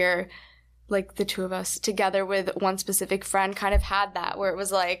past year, like, the two of us together with one specific friend kind of had that where it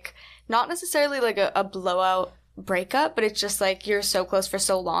was, like, not necessarily, like, a blowout breakup, but it's just, like, you're so close for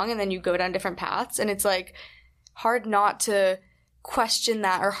so long and then you go down different paths and it's, like, hard not to question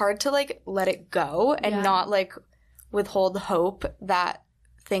that or hard to, like, let it go and not, like, withhold hope that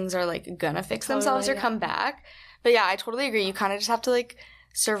things are, like, gonna fix themselves or come back. But yeah, I totally agree. You kind of just have to, like,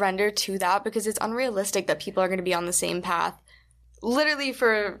 surrender to that because it's unrealistic that people are going to be on the same path literally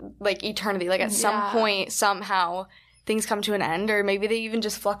for, like, eternity. Like, at some point, somehow, things come to an end, or maybe they even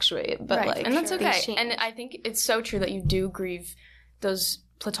just fluctuate. But like, and that's okay. change. And I think it's so true that you do grieve those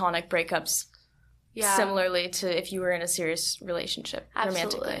platonic breakups similarly to if you were in a serious relationship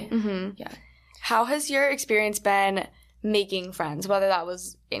romantically. Yeah. How has your experience been making friends? Whether that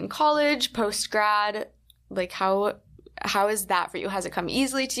was in college, post grad, like how is that for you? Has it come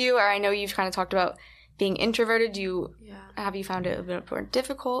easily to you? Or I know you've kind of talked about being introverted. Have you found it a bit more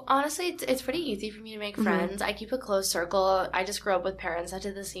difficult? Honestly, it's pretty easy for me to make friends. I keep a close circle. I just grew up with parents that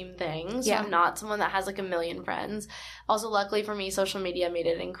did the same thing. So I'm not someone that has, like, a million friends. Also, luckily for me, social media made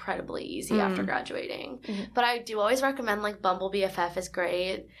it incredibly easy after graduating. But I do always recommend, like, Bumble BFF is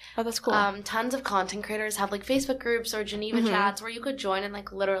great. Oh, that's cool. Tons of content creators have, like, Facebook groups or Geneva chats where you could join and,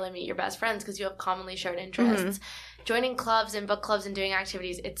 like, literally meet your best friends because you have commonly shared interests. Joining clubs and book clubs and doing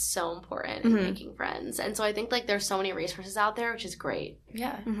activities, it's so important in making friends. And so I think, like, there's so many resources out there, which is great.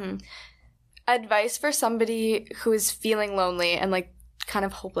 Yeah. Advice for somebody who is feeling lonely and, like, kind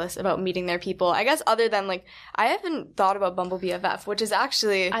of hopeless about meeting their people, I guess, other than, like, I haven't thought about Bumble BFF, which is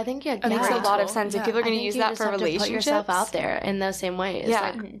actually, I think makes a lot of sense. If people are going to use that for relationships, put yourself out there in those same ways.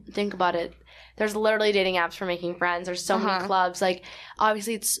 Yeah. Like, think about it. There's literally dating apps for making friends. There's so many clubs. Like,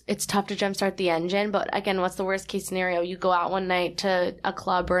 obviously, it's tough to jumpstart the engine. But again, what's the worst case scenario? You go out one night to a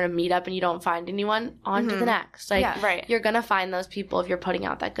club or a meetup and you don't find anyone. On to the next. Like, you're gonna find those people if you're putting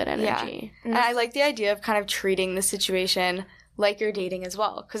out that good energy. And I like the idea of kind of treating the situation like you're dating as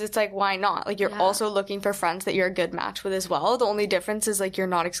well. Because it's like, why not? Like, you're also looking for friends that you're a good match with as well. The only difference is, like, you're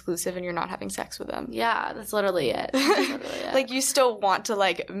not exclusive and you're not having sex with them. Yeah, that's literally it. That's literally it. Like, you still want to,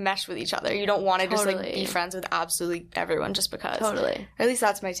 like, mesh with each other. You don't want to just, like, be friends with absolutely everyone just because. Totally. Or at least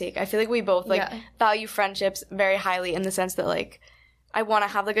that's my take. I feel like we both, like, value friendships very highly in the sense that, like, I want to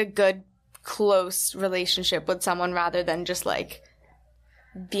have, like, a good, close relationship with someone rather than just, like,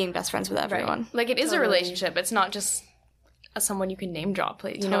 being best friends with everyone. Like, it is a relationship. It's not just someone you can name drop.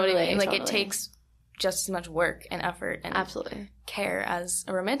 You know what I mean? Like, it takes just as much work and effort and care as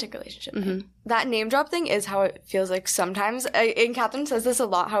a romantic relationship. Mm-hmm. That name drop thing is how it feels like sometimes. And Catherine says this a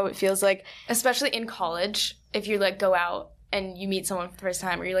lot, how it feels like, especially in college, if you, like, go out and you meet someone for the first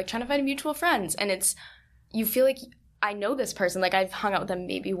time, or you're, like, trying to find mutual friends, and it's, you feel like, I know this person. Like, I've hung out with them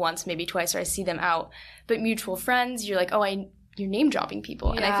maybe once, maybe twice, or I see them out. But mutual friends, you're like, oh, you're name dropping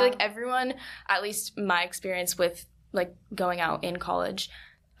people. And I feel like everyone, at least my experience with, like, going out in college,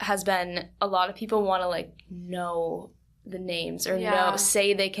 has been a lot of people want to, like, know the names or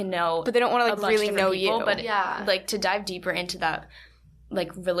say they can know, but they don't want to, like, really know people, you. But like, to dive deeper into that,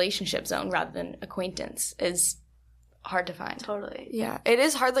 like, relationship zone rather than acquaintance is hard to find. Totally. Yeah, it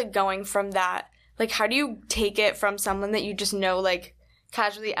is hard, like, going from that. Like, how do you take it from someone that you just know, like,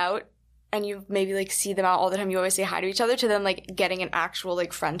 casually out, and you maybe, like, see them out all the time, you always say hi to each other, to then, like, getting an actual,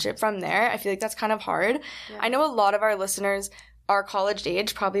 like, friendship from there? I feel like that's kind of hard. Yeah. I know a lot of our listeners are college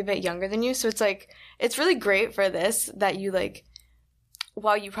age, probably a bit younger than you, so it's, like, it's really great for this that you, like,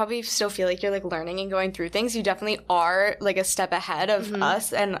 while you probably still feel like you're, like, learning and going through things, you definitely are, like, a step ahead of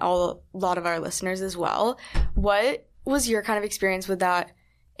us and a lot of our listeners as well. What was your kind of experience with that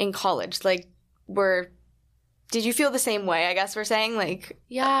in college? Like, did you feel the same way, I guess we're saying? Like,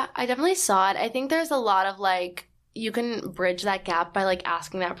 yeah, I definitely saw it. I think there's a lot of, like, you can bridge that gap by, like,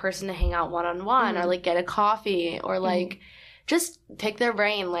 asking that person to hang out one-on-one or, like, get a coffee or, like, just pick their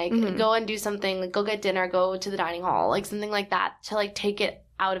brain, like, go and do something, like, go get dinner, go to the dining hall, like, something like that, to, like, take it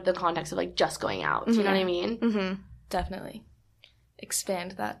out of the context of, like, just going out. Do you know what I mean? Definitely.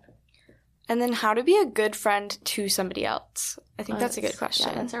 Expand that. And then how to be a good friend to somebody else? I think that's a good question.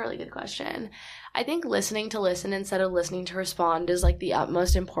 Yeah, that's a really good question. I think listening to listen instead of listening to respond is, like, the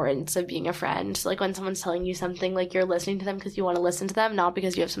utmost importance of being a friend. So, like, when someone's telling you something, like, you're listening to them because you want to listen to them, not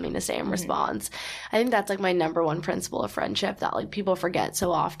because you have something to say in response. I think that's, like, my number one principle of friendship that, like, people forget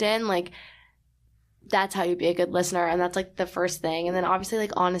so often. Like, that's how you be a good listener, and that's, like, the first thing. And then obviously,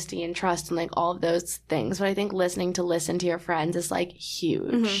 like, honesty and trust and, like, all of those things. But I think listening to listen to your friends is, like,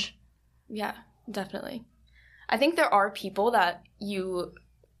 huge. Yeah, definitely. I think there are people that you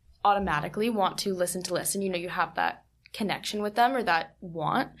automatically want to listen. You know, you have that connection with them or that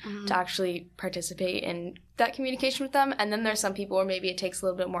want to actually participate in that communication with them. And then there's some people where maybe it takes a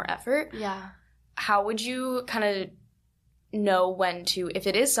little bit more effort. Yeah. How would you kind of know when to, if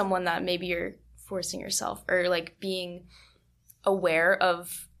it is someone that maybe you're forcing yourself or, like, being aware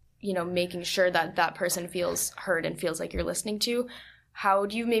of, you know, making sure that that person feels heard and feels like you're listening to, how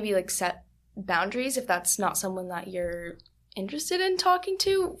do you maybe, like, set boundaries if that's not someone that you're interested in talking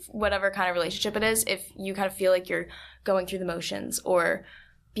to, whatever kind of relationship it is, if you kind of feel like you're going through the motions or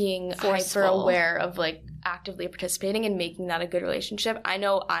being hyper aware of, like, actively participating and making that a good relationship? I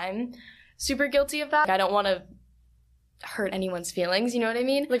know I'm super guilty of that. I don't want to hurt anyone's feelings, you know what I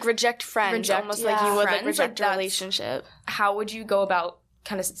mean? Like, reject friends, almost like you would, like, reject a relationship. How would you go about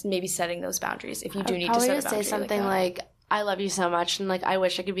kind of maybe setting those boundaries if you do need to set a boundary? Say something like I love you so much, and, like, I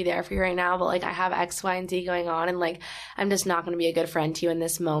wish I could be there for you right now, but, like, I have X, Y, and Z going on, and, like, I'm just not going to be a good friend to you in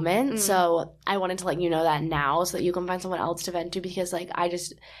this moment. So I wanted to let you know that now so that you can find someone else to vent to, because, like,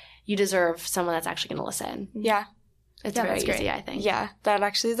 you deserve someone that's actually going to listen. Yeah. It's very easy, I think. Yeah, that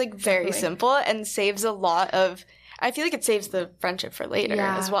actually is, like, very simple and saves a lot of, I feel like it saves the friendship for later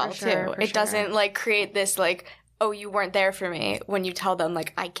as well, too. It doesn't, like, create this, like, oh, you weren't there for me when you tell them,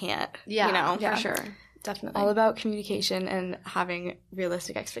 like, I can't, you know? Yeah, for sure. Definitely. All about communication and having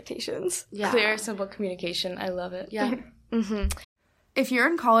realistic expectations. Yeah. Clear, simple communication. I love it. Yeah. If you're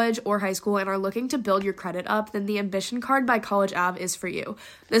in college or high school and are looking to build your credit up, then the Ambition Card by College Ave is for you.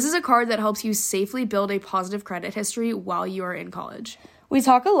 This is a card that helps you safely build a positive credit history while you are in college. We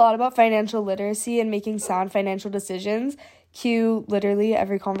talk a lot about financial literacy and making sound financial decisions. Cue literally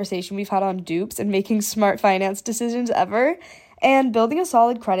every conversation we've had on dupes and making smart finance decisions ever. And building a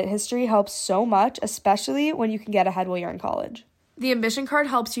solid credit history helps so much, especially when you can get ahead while you're in college. The Ambition Card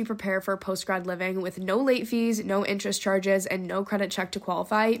helps you prepare for post-grad living with no late fees, no interest charges, and no credit check to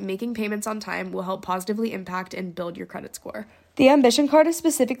qualify. Making payments on time will help positively impact and build your credit score. The Ambition Card is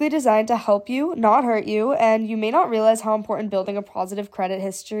specifically designed to help you, not hurt you, and you may not realize how important building a positive credit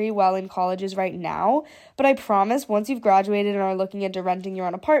history while in college is right now, but I promise once you've graduated and are looking into renting your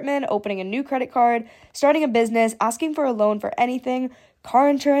own apartment, opening a new credit card, starting a business, asking for a loan for anything, car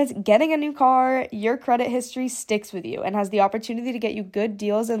insurance, getting a new car, your credit history sticks with you and has the opportunity to get you good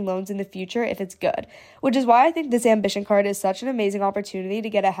deals and loans in the future if it's good, which is why I think this Ambition Card is such an amazing opportunity to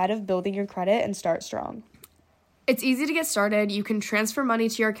get ahead of building your credit and start strong. It's easy to get started. You can transfer money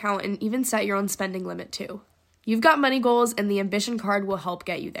to your account and even set your own spending limit too. You've got money goals, and the Ambition Card will help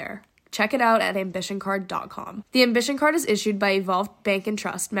get you there. Check it out at ambitioncard.com. The Ambition Card is issued by Evolved Bank and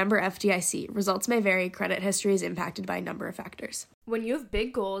Trust, member FDIC. Results may vary. Credit history is impacted by a number of factors. When you have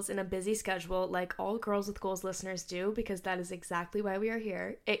big goals and a busy schedule, like all Girls with Goals listeners do, because that is exactly why we are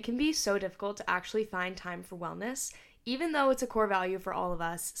here, it can be so difficult to actually find time for wellness. Even though it's a core value for all of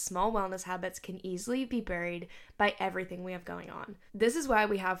us, small wellness habits can easily be buried by everything we have going on. This is why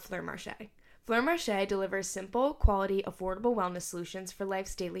we have Fleur Marché. Fleur Marché delivers simple, quality, affordable wellness solutions for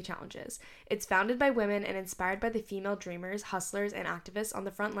life's daily challenges. It's founded by women and inspired by the female dreamers, hustlers, and activists on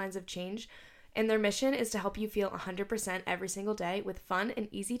the front lines of change, and their mission is to help you feel 100% every single day with fun and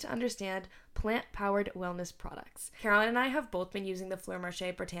easy-to-understand plant-powered wellness products. Caroline and I have both been using the Fleur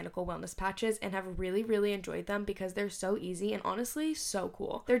Marché Botanical Wellness Patches and have really, really enjoyed them because they're so easy and honestly so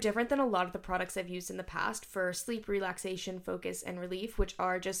cool. They're different than a lot of the products I've used in the past for sleep, relaxation, focus, and relief, which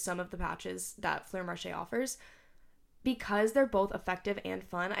are just some of the patches that Fleur Marché offers. Because they're both effective and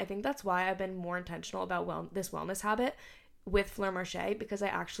fun, I think that's why I've been more intentional about this wellness habit with Fleur Marché, because I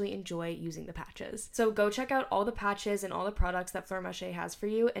actually enjoy using the patches. So go check out all the patches and all the products that Fleur Marché has for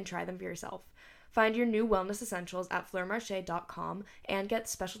you and try them for yourself. Find your new wellness essentials at fleurmarche.com and get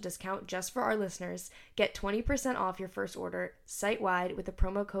special discount just for our listeners. Get 20% off your first order site-wide with the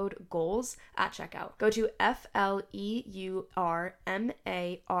promo code GOALS at checkout. Go to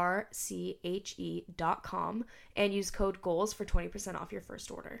fleurmarche.com and use code GOALS for 20% off your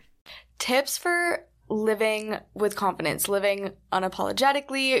first order. Tips for living with confidence, living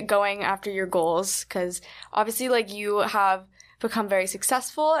unapologetically, going after your goals, because obviously like you have become very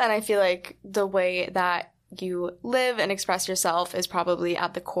successful, and I feel like the way that you live and express yourself is probably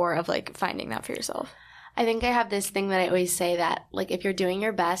at the core of like finding that for yourself. I think I have this thing that I always say that, like, if you're doing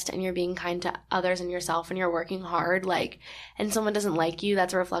your best and you're being kind to others and yourself and you're working hard, like, and someone doesn't like you,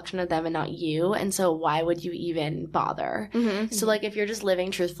 that's a reflection of them and not you. And so why would you even bother? Mm-hmm. So, like, if you're just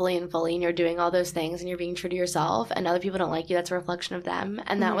living truthfully and fully and you're doing all those things and you're being true to yourself and other people don't like you, that's a reflection of them.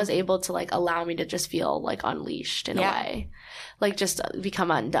 And that was able to, like, allow me to just feel, like, unleashed in a way. Like, just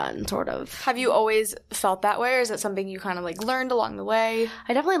become undone, sort of. Have you always felt that way, or is it something you kind of, like, learned along the way?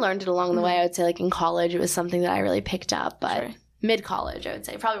 I definitely learned it along the way. I would say, like, in college, it was something that I really picked up, but mid-college, I would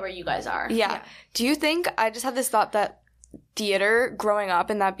say, probably where you guys are. Yeah. Do you think, I just have this thought that theater growing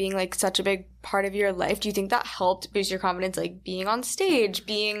up and that being, like, such a big part of your life, do you think that helped boost your confidence, like, being on stage,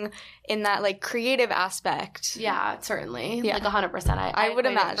 being in that, like, creative aspect? Yeah, certainly. Yeah. Like, 100%. I would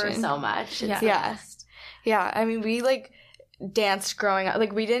imagine. For so much. It's Yeah. I mean, we, like, danced growing up.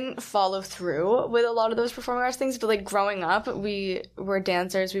 Like, we didn't follow through with a lot of those performing arts things, but, like, growing up, we were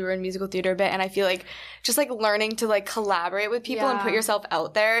dancers, we were in musical theater a bit, and I feel like just, like, learning to, like, collaborate with people and put yourself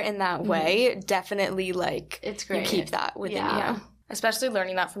out there in that way, definitely, like, it's great. You keep that within you. Especially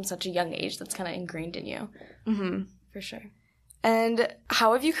learning that from such a young age, that's kind of ingrained in you. Mm-hmm. For sure. And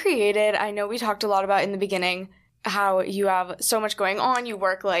how have you created, I know we talked a lot about in the beginning, how you have so much going on, you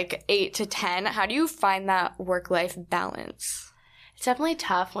work like 8 to 10. How do you find that work-life balance? It's definitely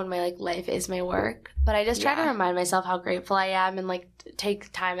tough when my like life is my work, but I just try to remind myself how grateful I am and like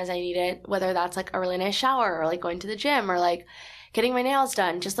take time as I need it, whether that's like a really nice shower or like going to the gym or like getting my nails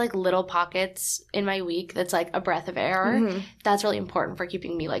done, just like little pockets in my week that's like a breath of air. Mm-hmm. That's really important for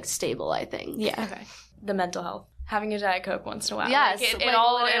keeping me like stable, I think. Yeah. Okay. The mental health. Having a Diet Coke once in a while. Yes. Like it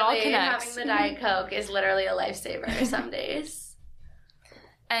all connects. Having the Diet Coke is literally a lifesaver some days.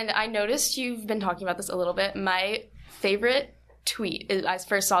 And I noticed you've been talking about this a little bit. My favorite tweet, I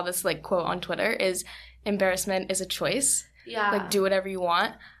first saw this like quote on Twitter, is embarrassment is a choice. Yeah. Like, do whatever you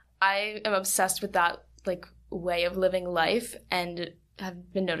want. I am obsessed with that like way of living life and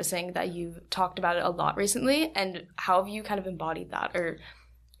have been noticing that you've talked about it a lot recently. And how have you kind of embodied that or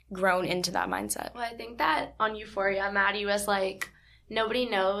grown into that mindset? Well, I think that on Euphoria, Maddie was like, nobody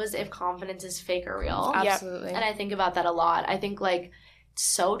knows if confidence is fake or real. Absolutely. And I think about that a lot. I think like it's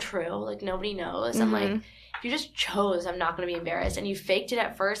so true. Like nobody knows. Mm-hmm. And like if you just chose I'm not going to be embarrassed and you faked it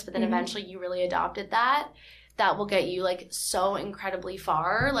at first, but then eventually you really adopted that, that will get you, like, so incredibly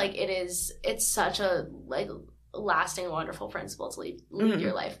far. Like, it's such a, like, lasting, wonderful principle to lead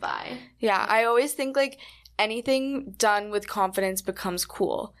your life by. Yeah, I always think, like, anything done with confidence becomes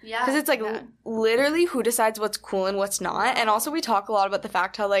cool. Yeah. Because it's, like, literally who decides what's cool and what's not. And also we talk a lot about the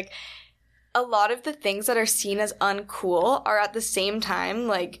fact how, like, a lot of the things that are seen as uncool are at the same time,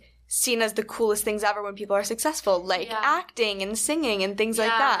 like, seen as the coolest things ever when people are successful, like acting and singing and things like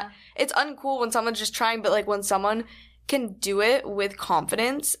that. It's uncool when someone's just trying, but, like, when someone can do it with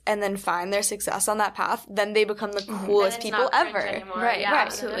confidence and then find their success on that path, then they become the coolest people ever. Right,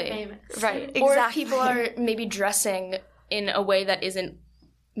 absolutely. Right, exactly. Or if people are maybe dressing in a way that isn't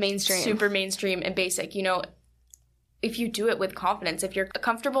mainstream, super mainstream and basic, you know, if you do it with confidence, if you're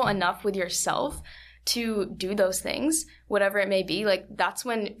comfortable enough with yourself to do those things, whatever it may be, like, that's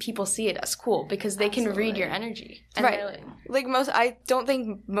when people see it as cool because they can read your energy. And like, I don't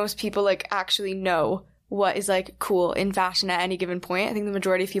think most people, like, actually know what is, like, cool in fashion at any given point. I think the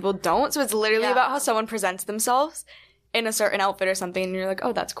majority of people don't. So it's literally about how someone presents themselves in a certain outfit or something, and you're like,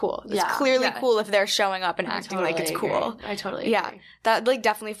 oh, that's cool. It's clearly cool if they're showing up and acting like it's cool. I totally agree. That, like,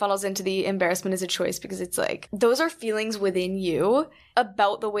 definitely funnels into the embarrassment as a choice, because it's like, those are feelings within you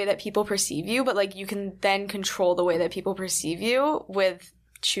about the way that people perceive you, but, like, you can then control the way that people perceive you with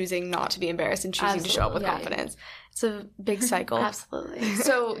choosing not to be embarrassed and choosing to show up with confidence. It's a big cycle. Absolutely.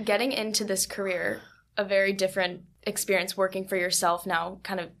 So getting into this career, a very different experience working for yourself now,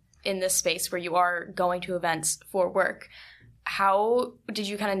 kind of in this space where you are going to events for work. How did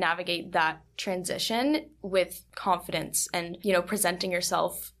you kind of navigate that transition with confidence and, you know, presenting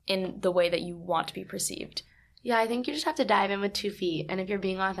yourself in the way that you want to be perceived? Yeah, I think you just have to dive in with 2 feet. And if you're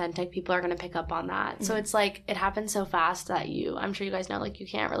being authentic, people are going to pick up on that. Mm-hmm. So it's like, it happens so fast that I'm sure you guys know, like, you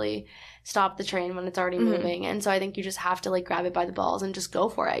can't really stop the train when it's already moving. And so I think you just have to, like, grab it by the balls and just go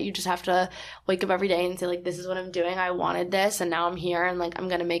for it. You just have to wake up every day and say, like, this is what I'm doing. I wanted this and now I'm here, and, like, I'm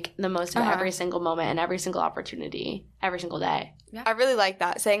going to make the most of every single moment and every single opportunity every single day. Yeah. I really like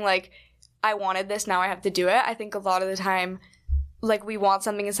that, saying, like, I wanted this, now I have to do it. I think a lot of the time, like, we want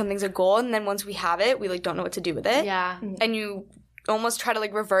something and something's a goal, and then once we have it, we, like, don't know what to do with it. Yeah. And you almost try to,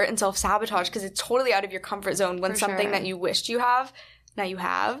 like, revert and self-sabotage because it's totally out of your comfort zone when something that you wished you have, now you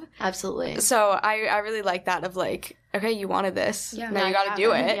have. Absolutely. So I really like that of, like, okay, you wanted this. Yeah. Now you gotta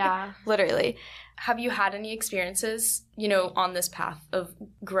do it. Yeah. Literally. Have you had any experiences, you know, on this path of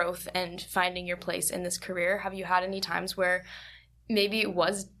growth and finding your place in this career? Have you had any times where maybe it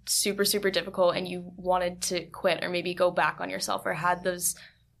was super, super difficult and you wanted to quit or maybe go back on yourself, or had those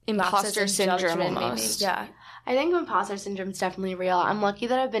imposter syndrome almost? Maybe? Yeah. I think imposter syndrome is definitely real. I'm lucky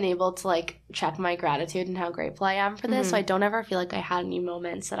that I've been able to, like, check my gratitude and how grateful I am for this. So I don't ever feel like I had any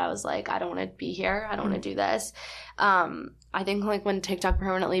moments that I was like, I don't want to be here. I don't want to do this. I think, like, when TikTok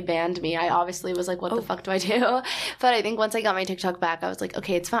permanently banned me, I obviously was like, what the fuck do I do? But I think once I got my TikTok back, I was like,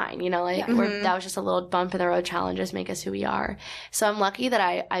 okay, it's fine. You know, like, that was just a little bump in the road. Challenges make us who we are. So I'm lucky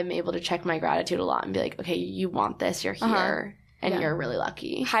that I'm able to check my gratitude a lot and be like, okay, you want this, you're here. And you're really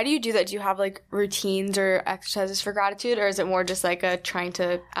lucky. How do you do that? Do you have, like, routines or exercises for gratitude, or is it more just, like, a trying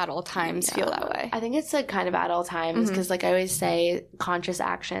to at all times feel that way? I think it's, like, kind of at all times, because, like, I always say conscious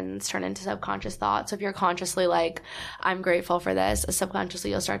actions turn into subconscious thoughts. So if you're consciously like, I'm grateful for this,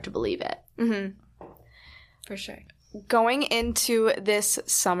 subconsciously you'll start to believe it. Mm-hmm. For sure. Going into this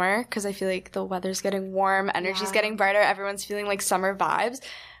summer, because I feel like the weather's getting warm, energy's getting brighter, everyone's feeling, like, summer vibes.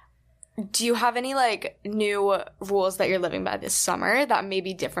 Do you have any, like, new rules that you're living by this summer that may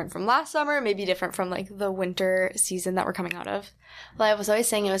be different from last summer, maybe different from, like, the winter season that we're coming out of? Well, I was always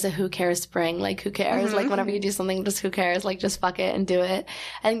saying it was a who cares spring. Like, who cares? Like, whenever you do something, just who cares? Like, just fuck it and do it.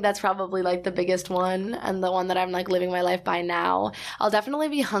 I think that's probably, like, the biggest one, and the one that I'm, like, living my life by now. I'll definitely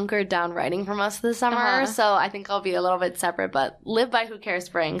be hunkered down writing for most of the summer, so I think I'll be a little bit separate, but live by who cares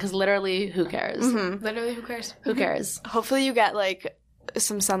spring, because literally, who cares? Literally, who cares? Who cares? Hopefully you get, like,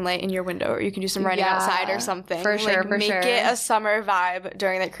 some sunlight in your window, or you can do some writing outside or something. For sure, make it a summer vibe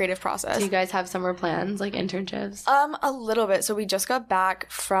during that creative process. Do you guys have summer plans, like internships? A little bit. So we just got back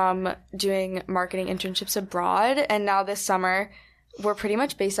from doing marketing internships abroad, and now this summer we're pretty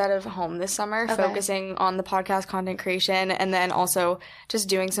much based out of home this summer, focusing on the podcast content creation, and then also just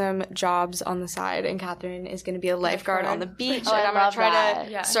doing some jobs on the side. And Catherine is going to be a lifeguard on the beach, and I'm going to try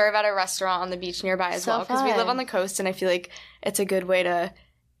to serve at a restaurant on the beach nearby as well, because we live on the coast, and I feel like it's a good way to,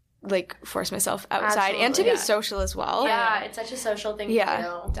 like, force myself outside and to be social as well. Yeah, it's such a social thing to do.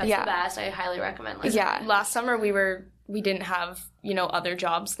 That's the best. I highly recommend. Like, last summer we didn't have, you know, other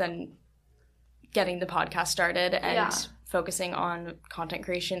jobs than getting the podcast started and focusing on content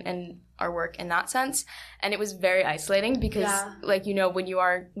creation and our work in that sense. And it was very isolating because, like, you know, when you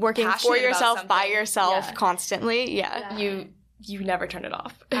are working for yourself, by yourself, constantly, you never turn it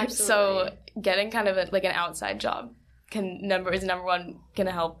off. Absolutely. So getting kind of like an outside job is number one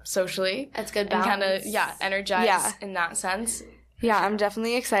gonna help socially. It's good balance. And kind of, energize in that sense. Yeah, I'm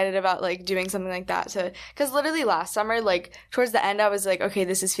definitely excited about, like, doing something like that. Because literally last summer, like, towards the end, I was like, okay,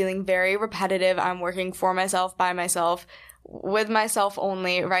 this is feeling very repetitive. I'm working for myself, by myself, with myself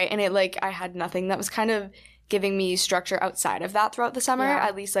only, right? And it, like, I had nothing that was kind of giving me structure outside of that throughout the summer.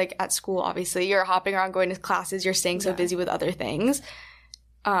 At least, like, at school, obviously. You're hopping around, going to classes. You're staying so busy with other things.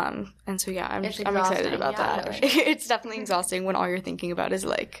 And so, I'm excited about that. It's definitely exhausting when all you're thinking about is,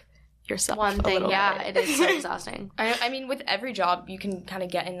 like, yourself. One thing, it is so exhausting. I mean, with every job, you can kind of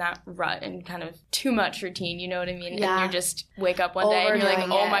get in that rut and kind of too much routine, you know what I mean? Yeah. And you just wake up one day and you're like,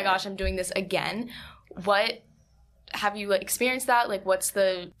 oh my gosh, I'm doing this again. What, have you experienced that? Like, what's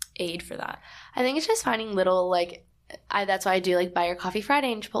the aid for that? I think it's just finding little, like, that's why I do, like, Buy Your Coffee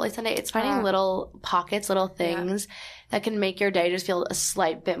Friday and Chipotle Sunday. It's finding little pockets, little things that can make your day just feel a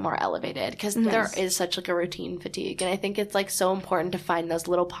slight bit more elevated, because there is such, like, a routine fatigue. And I think it's, like, so important to find those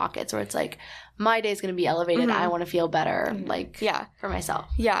little pockets where it's like, my day's going to be elevated. I want to feel better, like, for myself.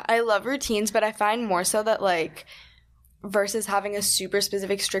 Yeah, I love routines, but I find more so that, like, versus having a super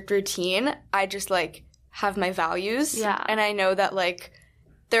specific strict routine, I just, like, have my values. Yeah. And I know that, like,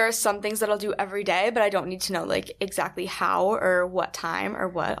 there are some things that I'll do every day, but I don't need to know, like, exactly how or what time or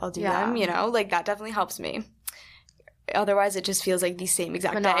what I'll do them, you know? Like, that definitely helps me. Otherwise, it just feels like the same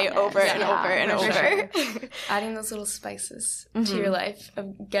exact day over and over and over. Sure. Adding those little spices to your life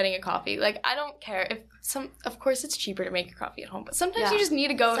of getting a coffee. Like, I don't care if of course it's cheaper to make your coffee at home, but sometimes you just need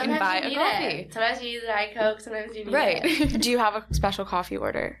to go and buy a coffee. Sometimes you need a Diet Coke, sometimes you need it. Do you have a special coffee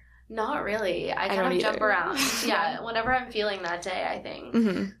order? Not really. I kind of jump around. Whenever I'm feeling that day, I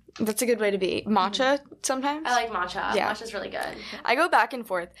think. That's a good way to be. Matcha sometimes? I like matcha. Yeah. Matcha's really good. I go back and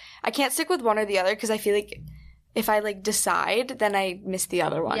forth. I can't stick with one or the other because I feel like if I, like, decide, then I miss the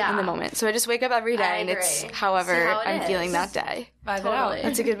other one in the moment. So I just wake up every day and it's however I'm feeling that day. Totally.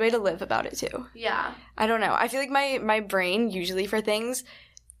 That's a good way to live about it too. Yeah. I don't know. I feel like my brain usually for things,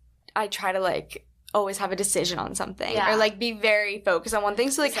 I try to, like, always have a decision on something or, like, be very focused on one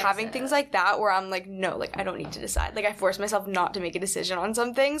thing. So, like, having things like that where I'm like, no, like, I don't need to decide. Like, I force myself not to make a decision on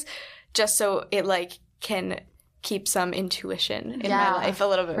some things just so it, like, can keep some intuition in my life a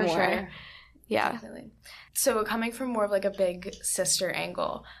little bit more. Sure. Yeah. Definitely. So coming from more of, like, a big sister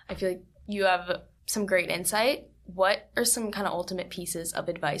angle, I feel like you have some great insight. What are some kind of ultimate pieces of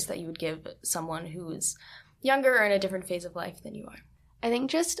advice that you would give someone who's younger or in a different phase of life than you are? I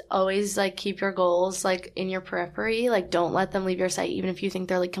think just always, like, keep your goals, like, in your periphery. Like, don't let them leave your sight, even if you think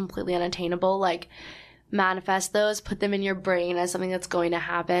they're, like, completely unattainable. Like, manifest those, put them in your brain as something that's going to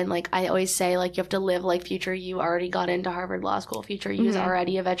happen. Like, I always say, like, you have to live like future you already got into Harvard Law School. Future you is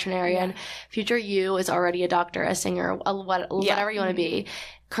already a veterinarian. Future you is already a doctor, a singer, whatever you want to be.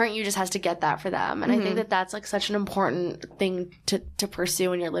 Current you just has to get that for them. And I think that that's, like, such an important thing to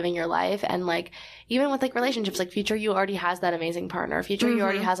pursue when you're living your life. And, like, even with, like, relationships, like, future you already has that amazing partner. Future you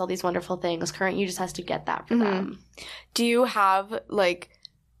already has all these wonderful things. Current you just has to get that for them. Do you have, like,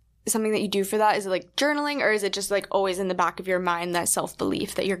 something that you do for that? Is it, like, journaling, or is it just, like, always in the back of your mind, that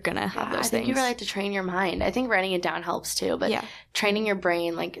self-belief that you're gonna have those things? I think you really have to train your mind. I think writing it down helps too, but training your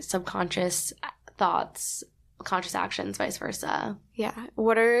brain, like, subconscious thoughts, conscious actions, vice versa. Yeah.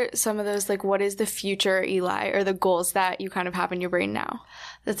 What are some of those, like, what is the future Eli or the goals that you kind of have in your brain now?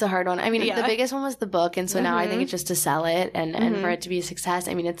 That's a hard one. I mean, the biggest one was the book, and so now I think it's just to sell it and for it to be a success.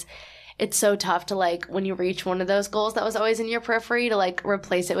 I mean, it's so tough to, like, when you reach one of those goals that was always in your periphery, to, like,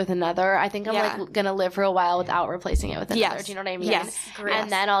 replace it with another. I think I'm like gonna live for a while without replacing it with another. Do you know what I mean? Yes.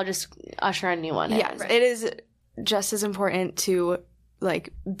 And then I'll just usher a new one in. Yes. It is just as important to,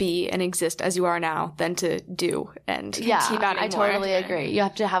 like, be and exist as you are now than to do and keep adding I totally agree. You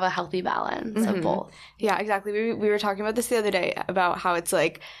have to have a healthy balance of both. Yeah, exactly. We were talking about this the other day about how it's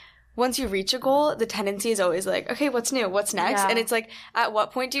like, once you reach a goal, the tendency is always like, okay, what's new? What's next? And it's like, at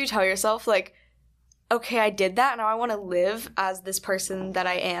what point do you tell yourself, like, okay, I did that, now I want to live as this person that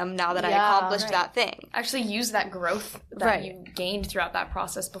I am now that I accomplished that thing. Actually use that growth that you gained throughout that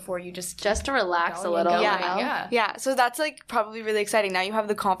process before you just to relax a little. Yeah. So that's, like, probably really exciting. Now you have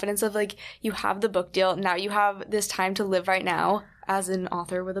the confidence of, like, you have the book deal. Now you have this time to live right now as an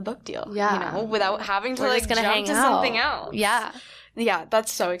author with a book deal. Yeah. You know, without having to, like, jump to something else. Yeah. Yeah,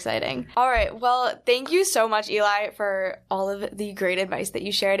 that's so exciting. All right. Well, thank you so much, Eli, for all of the great advice that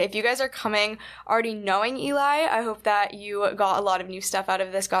you shared. If you guys are coming already knowing Eli, I hope that you got a lot of new stuff out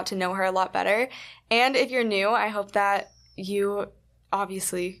of this, got to know her a lot better. And if you're new, I hope that you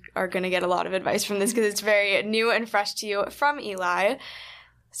obviously are going to get a lot of advice from this because it's very new and fresh to you from Eli.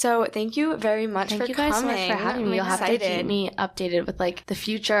 So thank you very much for coming. Thank you guys so much for having me. You'll have to keep me updated with like the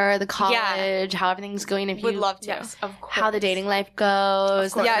future, the college, how everything's going. If would you love to. Yes, of course. How the dating life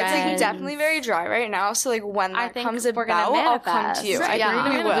goes. Yeah, it's like definitely very dry right now. So like when that comes about, I'll come to you. Right. I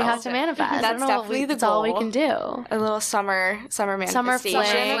really will. We have to manifest. That's definitely the goal. all we can do. A little summer manifestation. Summer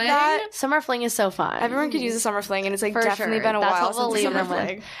fling. Of that. Summer fling is so fun. Everyone could use a summer fling, and it's like For definitely sure. been a That's while what we'll since a leave summer them with.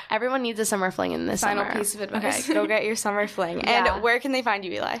 fling. Everyone needs a summer fling in this Final summer. piece of advice. Okay, go get your summer fling. Yeah. And where can they find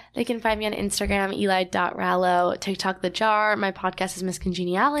you, Eli? They can find me on Instagram, eli.rallo, TikTok, The Jar. My podcast is Miss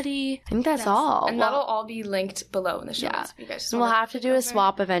Congeniality. I think that's all. And that'll all be linked below in the show notes. If you guys just We'll wanna have to do a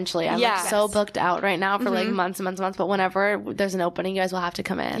swap eventually. I'm like so booked out right now for like months and months and months. But whenever there's an opening, you guys will have to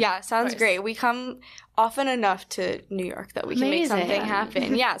come in. Yeah, sounds great. We come often enough to New York that we can make something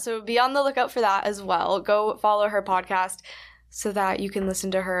happen. Yeah, so be on the lookout for that as well. Go follow her podcast so that you can listen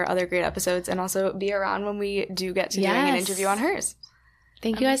to her other great episodes and also be around when we do get to doing an interview on hers.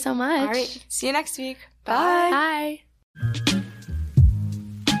 Thank you guys so much. All right, see you next week. Bye. Bye.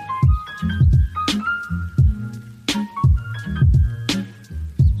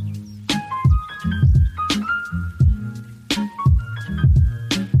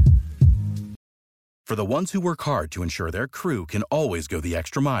 For the ones who work hard to ensure their crew can always go the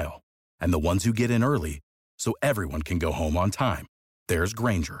extra mile, and the ones who get in early so everyone can go home on time, there's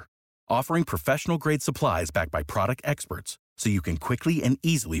Grainger, offering professional-grade supplies backed by product experts so you can quickly and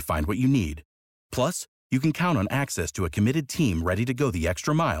easily find what you need. Plus, you can count on access to a committed team ready to go the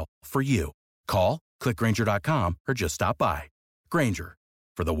extra mile for you. Call, click Grainger.com, or just stop by. Grainger,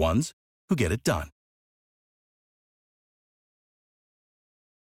 for the ones who get it done.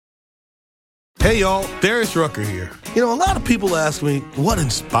 Hey y'all, Darius Rucker here. You know, a lot of people ask me, what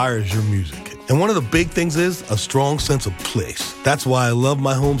inspires your music? And one of the big things is a strong sense of place. That's why I love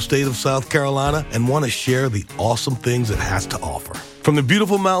my home state of South Carolina and want to share the awesome things it has to offer. From the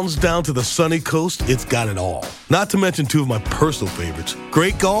beautiful mountains down to the sunny coast, it's got it all. Not to mention two of my personal favorites,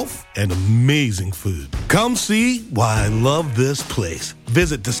 great golf and amazing food. Come see why I love this place.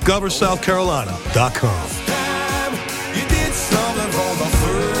 Visit discoversouthcarolina.com.